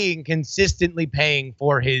consistently paying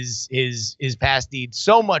for his past deeds,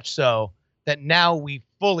 so much so that now we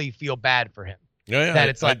fully feel bad for him. Yeah,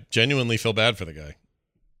 that I genuinely feel bad for the guy.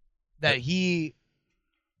 That he,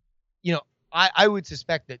 I would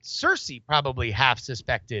suspect that Cersei probably half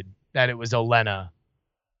suspected that it was Olenna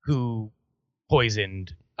who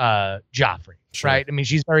poisoned Joffrey, sure. Right? I mean,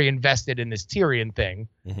 she's very invested in this Tyrion thing,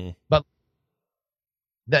 but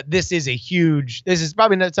that this is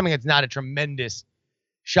probably not something that's not a tremendous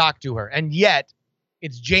shock to her. And yet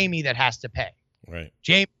it's Jaime that has to pay. Right.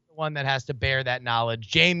 Jaime's the one that has to bear that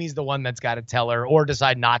knowledge. Jaime's the one that's got to tell her or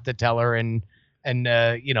decide not to tell her and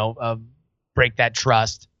break that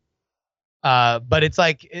trust. But it's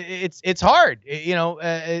it's hard,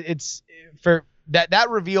 it's for that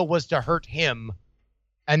reveal was to hurt him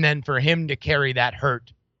and then for him to carry that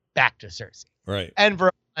hurt back to Cersei. Right. And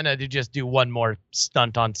for Olenna to just do one more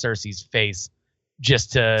stunt on Cersei's face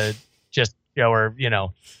just to show her,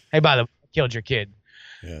 hey, by the way, I killed your kid.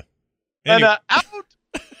 Yeah. And out.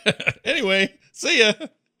 Anyway, see ya.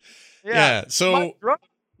 Yeah. So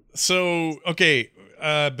okay.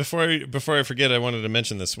 Before I forget, I wanted to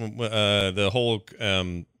mention this. The whole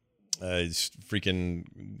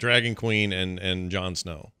freaking Dragon Queen and Jon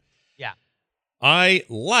Snow. Yeah. I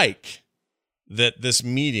like that this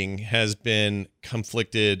meeting has been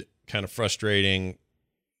conflicted, kind of frustrating.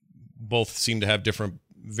 Both seem to have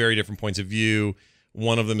very different points of view.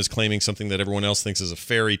 One of them is claiming something that everyone else thinks is a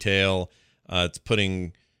fairy tale. It's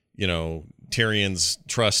putting, Tyrion's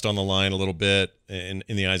trust on the line a little bit in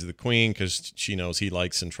the eyes of the queen because she knows he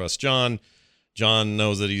likes and trusts Jon. Jon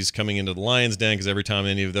knows that he's coming into the lion's den because every time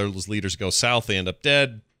any of those leaders go south, they end up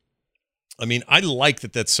dead. I mean, I like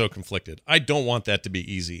that that's so conflicted. I don't want that to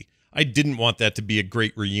be easy. I didn't want that to be a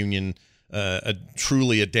great reunion,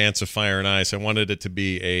 truly a dance of fire and ice. I wanted it to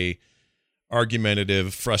be a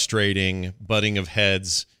argumentative, frustrating, butting of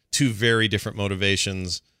heads, two very different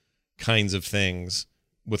motivations kinds of things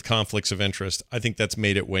with conflicts of interest. I think that's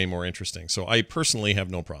made it way more interesting. So I personally have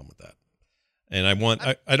no problem with that. And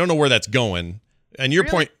I don't know where that's going. And your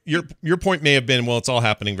point, your point may have been, well, it's all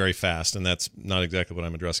happening very fast, and that's not exactly what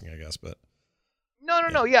I'm addressing, I guess. But no.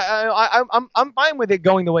 no. Yeah, I'm fine with it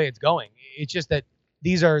going the way it's going. It's just that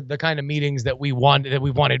these are the kind of meetings that we've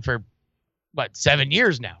wanted for 7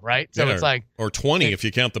 years now, right? So Yeah, it's like, or 20 if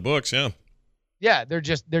you count the books. Yeah. yeah, they're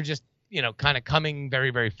just kind of coming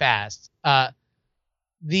very, very fast.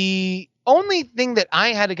 The only thing that I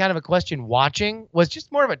had a kind of a question watching was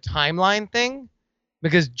just more of a timeline thing,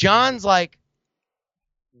 because John's like,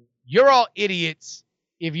 you're all idiots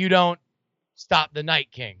if you don't stop the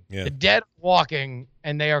Night King. Yeah. The dead are walking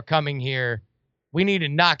and they are coming here. We need to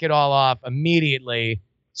knock it all off immediately.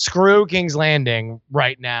 Screw King's Landing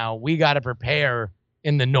right now. We got to prepare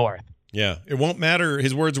in the north. Yeah. It won't matter.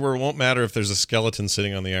 His words were, it won't matter if there's a skeleton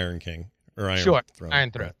sitting on the Iron King or Iron Throne.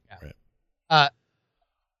 Iron Throne. Right, yeah. right.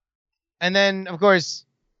 And then, of course,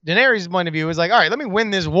 Daenerys' point of view is like, all right, let me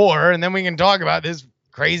win this war, and then we can talk about this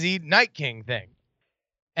crazy Night King thing.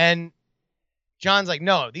 And John's like,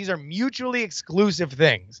 no, these are mutually exclusive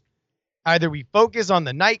things. Either we focus on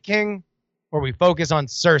the Night King or we focus on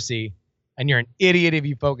Cersei, and you're an idiot if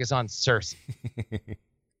you focus on Cersei.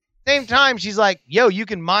 Same time, she's like, yo, you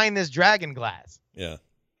can mine this dragon glass. Yeah.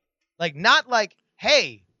 Like, not like,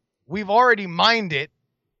 hey, we've already mined it.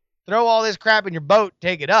 Throw all this crap in your boat,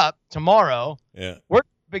 take it up tomorrow. Yeah. We're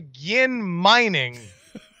begin mining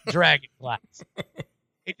dragon glass.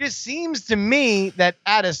 It just seems to me that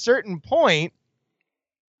at a certain point,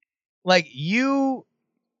 like, you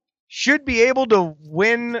should be able to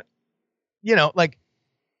win, like,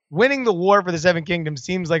 winning the war for the Seven Kingdoms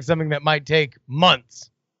seems like something that might take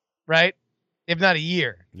months, right? If not a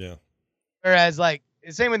year. Yeah. Whereas, like,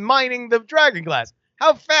 same with mining the dragon glass.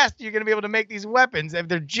 How fast are you going to be able to make these weapons if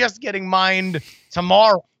they're just getting mined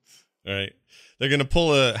tomorrow? All right. They're going to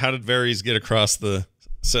pull a how did Varys get across the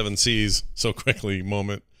 7 seas so quickly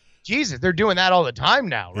moment. Jesus, they're doing that all the time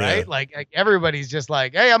now, right? Yeah. Like everybody's just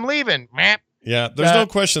like, hey, I'm leaving. Meh. Yeah, there's no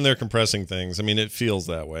question they're compressing things. I mean, it feels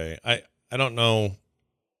that way. I don't know.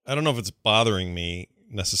 I don't know if it's bothering me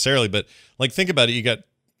necessarily, but like, think about it. You got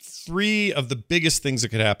 3 of the biggest things that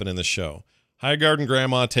could happen in the show. Highgarden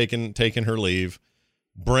Grandma taking her leave.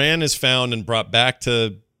 Bran is found and brought back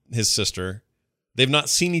to his sister. They've not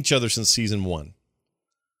seen each other since season 1.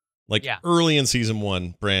 Like, early in season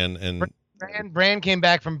 1, Bran and Bran came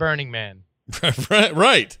back from Burning Man.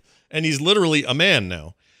 Right. And he's literally a man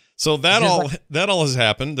now. So that all has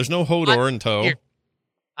happened. There's no Hodor in tow.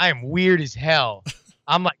 I am weird as hell.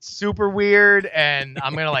 I'm like super weird, and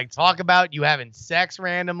I'm gonna like talk about you having sex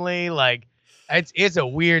randomly. Like, it's a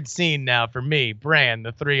weird scene now for me. Bran,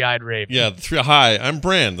 the 3-eyed raven. Yeah, hi, I'm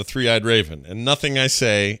Bran, the 3-eyed raven, and nothing I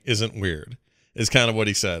say isn't weird. Is kind of what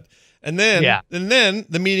he said. And then,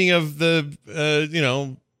 the meeting of the,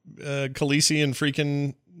 Khaleesi and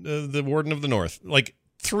freaking the Warden of the North. Like,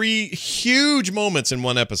 3 huge moments in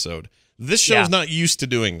one episode. This show's not used to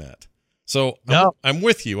doing that. So I'm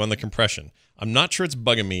with you on the compression. I'm not sure it's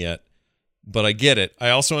bugging me yet, but I get it.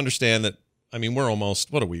 I also understand that, I mean, we're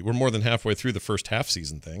almost, what are we? We're more than halfway through the first half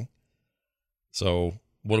season thing. So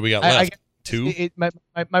what do we got left? 2?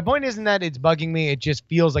 My point isn't that it's bugging me. It just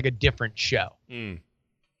feels like a different show.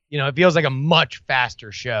 It feels like a much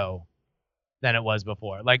faster show than it was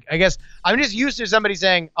before. Like, I guess I'm just used to somebody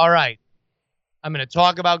saying, all right, I'm going to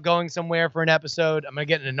talk about going somewhere for an episode. I'm going to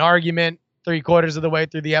get in an argument 3/4 of the way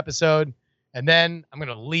through the episode. And then I'm going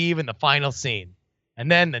to leave in the final scene.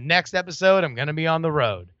 And then the next episode, I'm going to be on the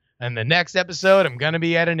road. And the next episode, I'm going to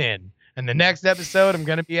be at an inn. And the next episode, I'm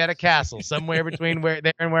going to be at a castle somewhere between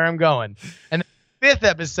there and where I'm going. And the 5th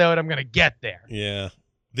episode, I'm going to get there. Yeah.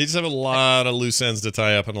 They just have a lot of loose ends to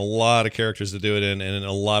tie up and a lot of characters to do it in. And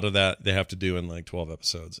a lot of that they have to do in like 12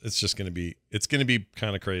 episodes. It's just going to be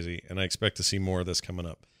kind of crazy. And I expect to see more of this coming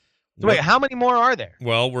up. So wait, how many more are there?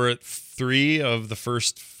 Well, we're at 3 of the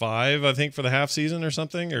first 5, I think, for the half season or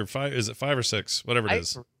something. Or 5, is it 5 or 6? Whatever it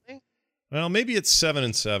is. Really? Well, maybe it's 7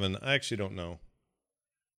 and 7. I actually don't know.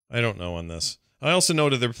 I don't know on this. I also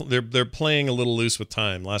noted they're playing a little loose with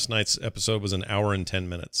time. Last night's episode was an hour and 10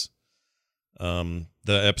 minutes. The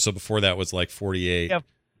episode before that was like 48. Yeah,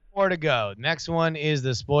 4 to go. Next one is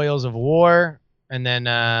the Spoils of War, and then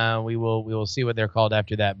we will see what they're called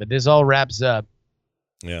after that. But this all wraps up.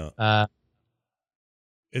 Yeah.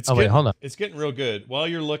 Hold on. It's getting real good. While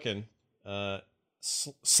you're looking,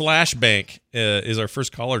 Slashbank is our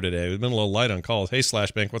first caller today. We've been a little light on calls. Hey,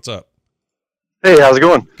 Slashbank, what's up? Hey, how's it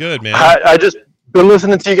going? Good, man. I just been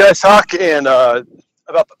listening to you guys talk and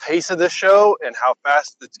about the pace of this show and how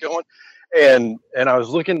fast it's going. And I was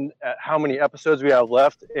looking at how many episodes we have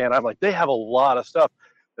left, and I'm like, they have a lot of stuff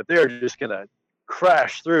that they're just gonna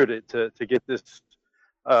crash through to get this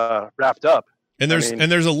wrapped up. And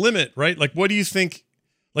there's a limit, right? Like, what do you think?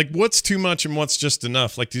 Like, what's too much and what's just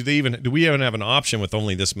enough? Like, do we even have an option with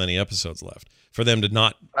only this many episodes left for them to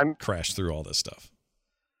not crash through all this stuff?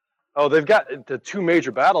 Oh, they've got the two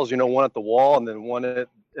major battles, one at the wall and then one at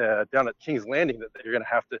down at King's Landing that you're going to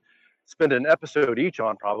have to spend an episode each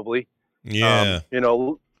on probably. Yeah.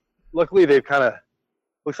 Luckily they've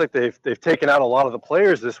looks like they've taken out a lot of the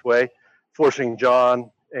players this way, forcing Jon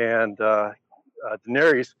and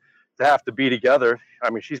Daenerys to have to be together. I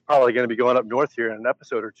mean, she's probably going to be going up north here in an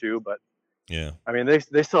episode or two, but yeah, I mean,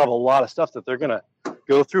 they still have a lot of stuff that they're going to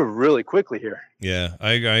go through really quickly here. Yeah,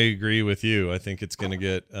 I agree with you. I think it's going to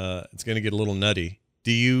get a little nutty.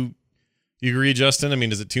 Do you agree, Justin? I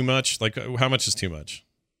mean, is it too much? Like, how much is too much?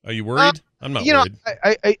 Are you worried? I'm not worried.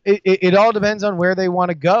 It all depends on where they want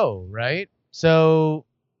to go, right? So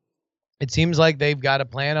it seems like they've got a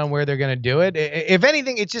plan on where they're going to do it. If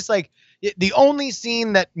anything, it's just like the only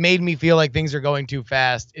scene that made me feel like things are going too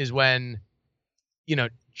fast is when,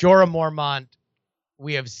 Jorah Mormont,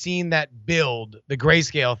 we have seen that build, the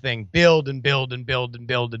grayscale thing, build and build and build and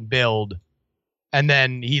build and build. And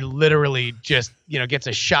then he literally just, gets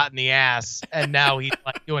a shot in the ass. And now he's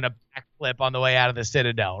like doing a backflip on the way out of the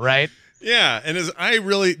Citadel, right? Yeah. And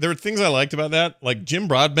there are things I liked about that. Like Jim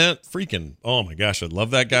Broadbent, freaking, oh my gosh, I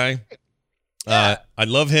love that guy. Yeah. I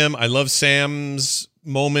love him. I love Sam's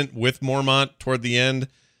moment with Mormont toward the end,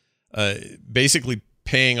 basically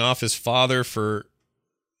paying off his father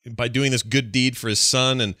by doing this good deed for his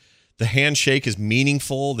son, and the handshake is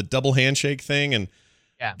meaningful, the double handshake thing, and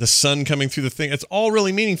the sun coming through the thing. It's all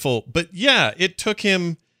really meaningful. But yeah, it took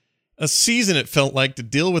him a season, it felt like, to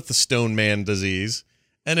deal with the Stone Man disease,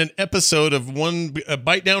 and an episode of a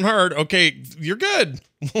bite down hard. Okay, you're good.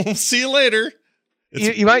 We'll see you later.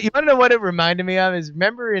 You want to know what it reminded me of? Is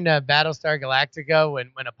remember in Battlestar Galactica when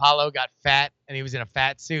Apollo got fat and he was in a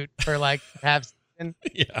fat suit for like half season?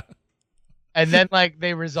 Yeah. And then like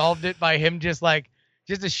they resolved it by him just a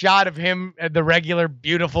shot of him, the regular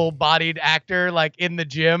beautiful bodied actor, like in the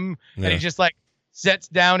gym. Yeah. And he just like sets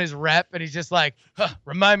down his rep and he's just like,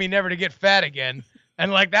 remind me never to get fat again. And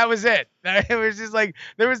like, that was it. It was just like,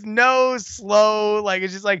 there was no slow, like,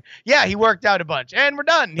 it's just like, yeah, he worked out a bunch and we're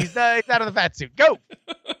done. He's out of the fat suit. Go.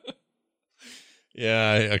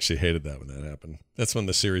 Yeah, I actually hated that when that happened. That's when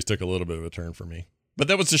the series took a little bit of a turn for me. But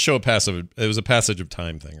that was to show it was a passage of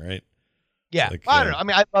time thing, right? Yeah. Like, I don't know. I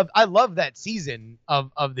mean, I love that season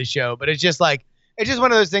of the show, but it's just like, it's just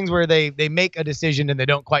one of those things where they make a decision and they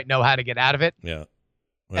don't quite know how to get out of it. Yeah.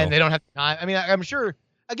 Well, and they don't have time. I mean, I'm sure,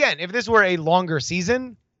 again, if this were a longer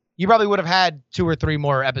season, you probably would have had 2 or 3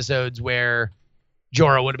 more episodes where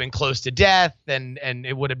Jorah would have been close to death, and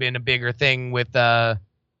it would have been a bigger thing with Sam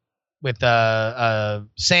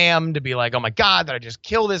to be like, oh my God, did I just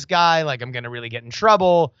kill this guy? Like, I'm going to really get in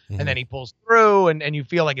trouble. Mm-hmm. And then he pulls through and you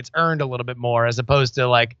feel like it's earned a little bit more, as opposed to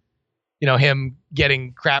like, him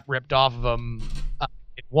getting crap ripped off of him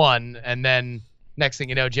in one. And then next thing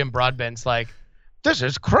you know, Jim Broadbent's like, this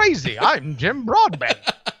is crazy. I'm Jim Broadbent.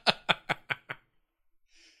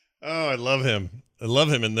 Oh, I love him. I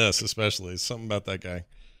love him in this, especially. Something about that guy.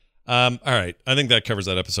 All right. I think that covers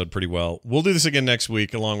that episode pretty well. We'll do this again next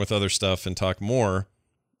week, along with other stuff, and talk more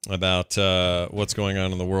about what's going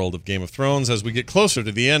on in the world of Game of Thrones as we get closer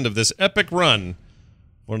to the end of this epic run,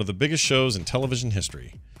 one of the biggest shows in television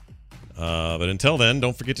history. But until then,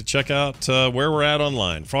 don't forget to check out where we're at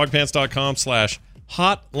online,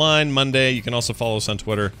 frogpants.com/Hotline Monday. You can also follow us on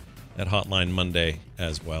Twitter at Hotline Monday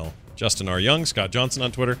as well. Justin R. Young, Scott Johnson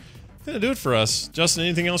on Twitter. That's going to do it for us. Justin,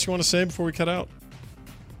 anything else you want to say before we cut out?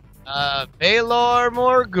 Baelor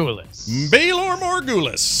Morghulis. Baelor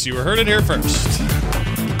Morghulis. You heard it here first.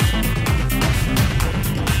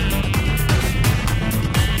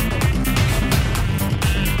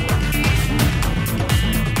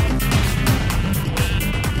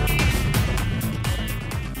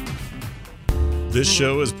 This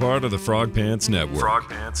show is part of the Frog Pants Network. Frog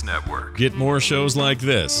Pants Network. Get more shows like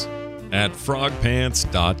this at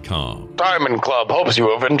frogpants.com. Diamond Club hopes you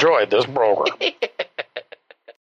have enjoyed this program.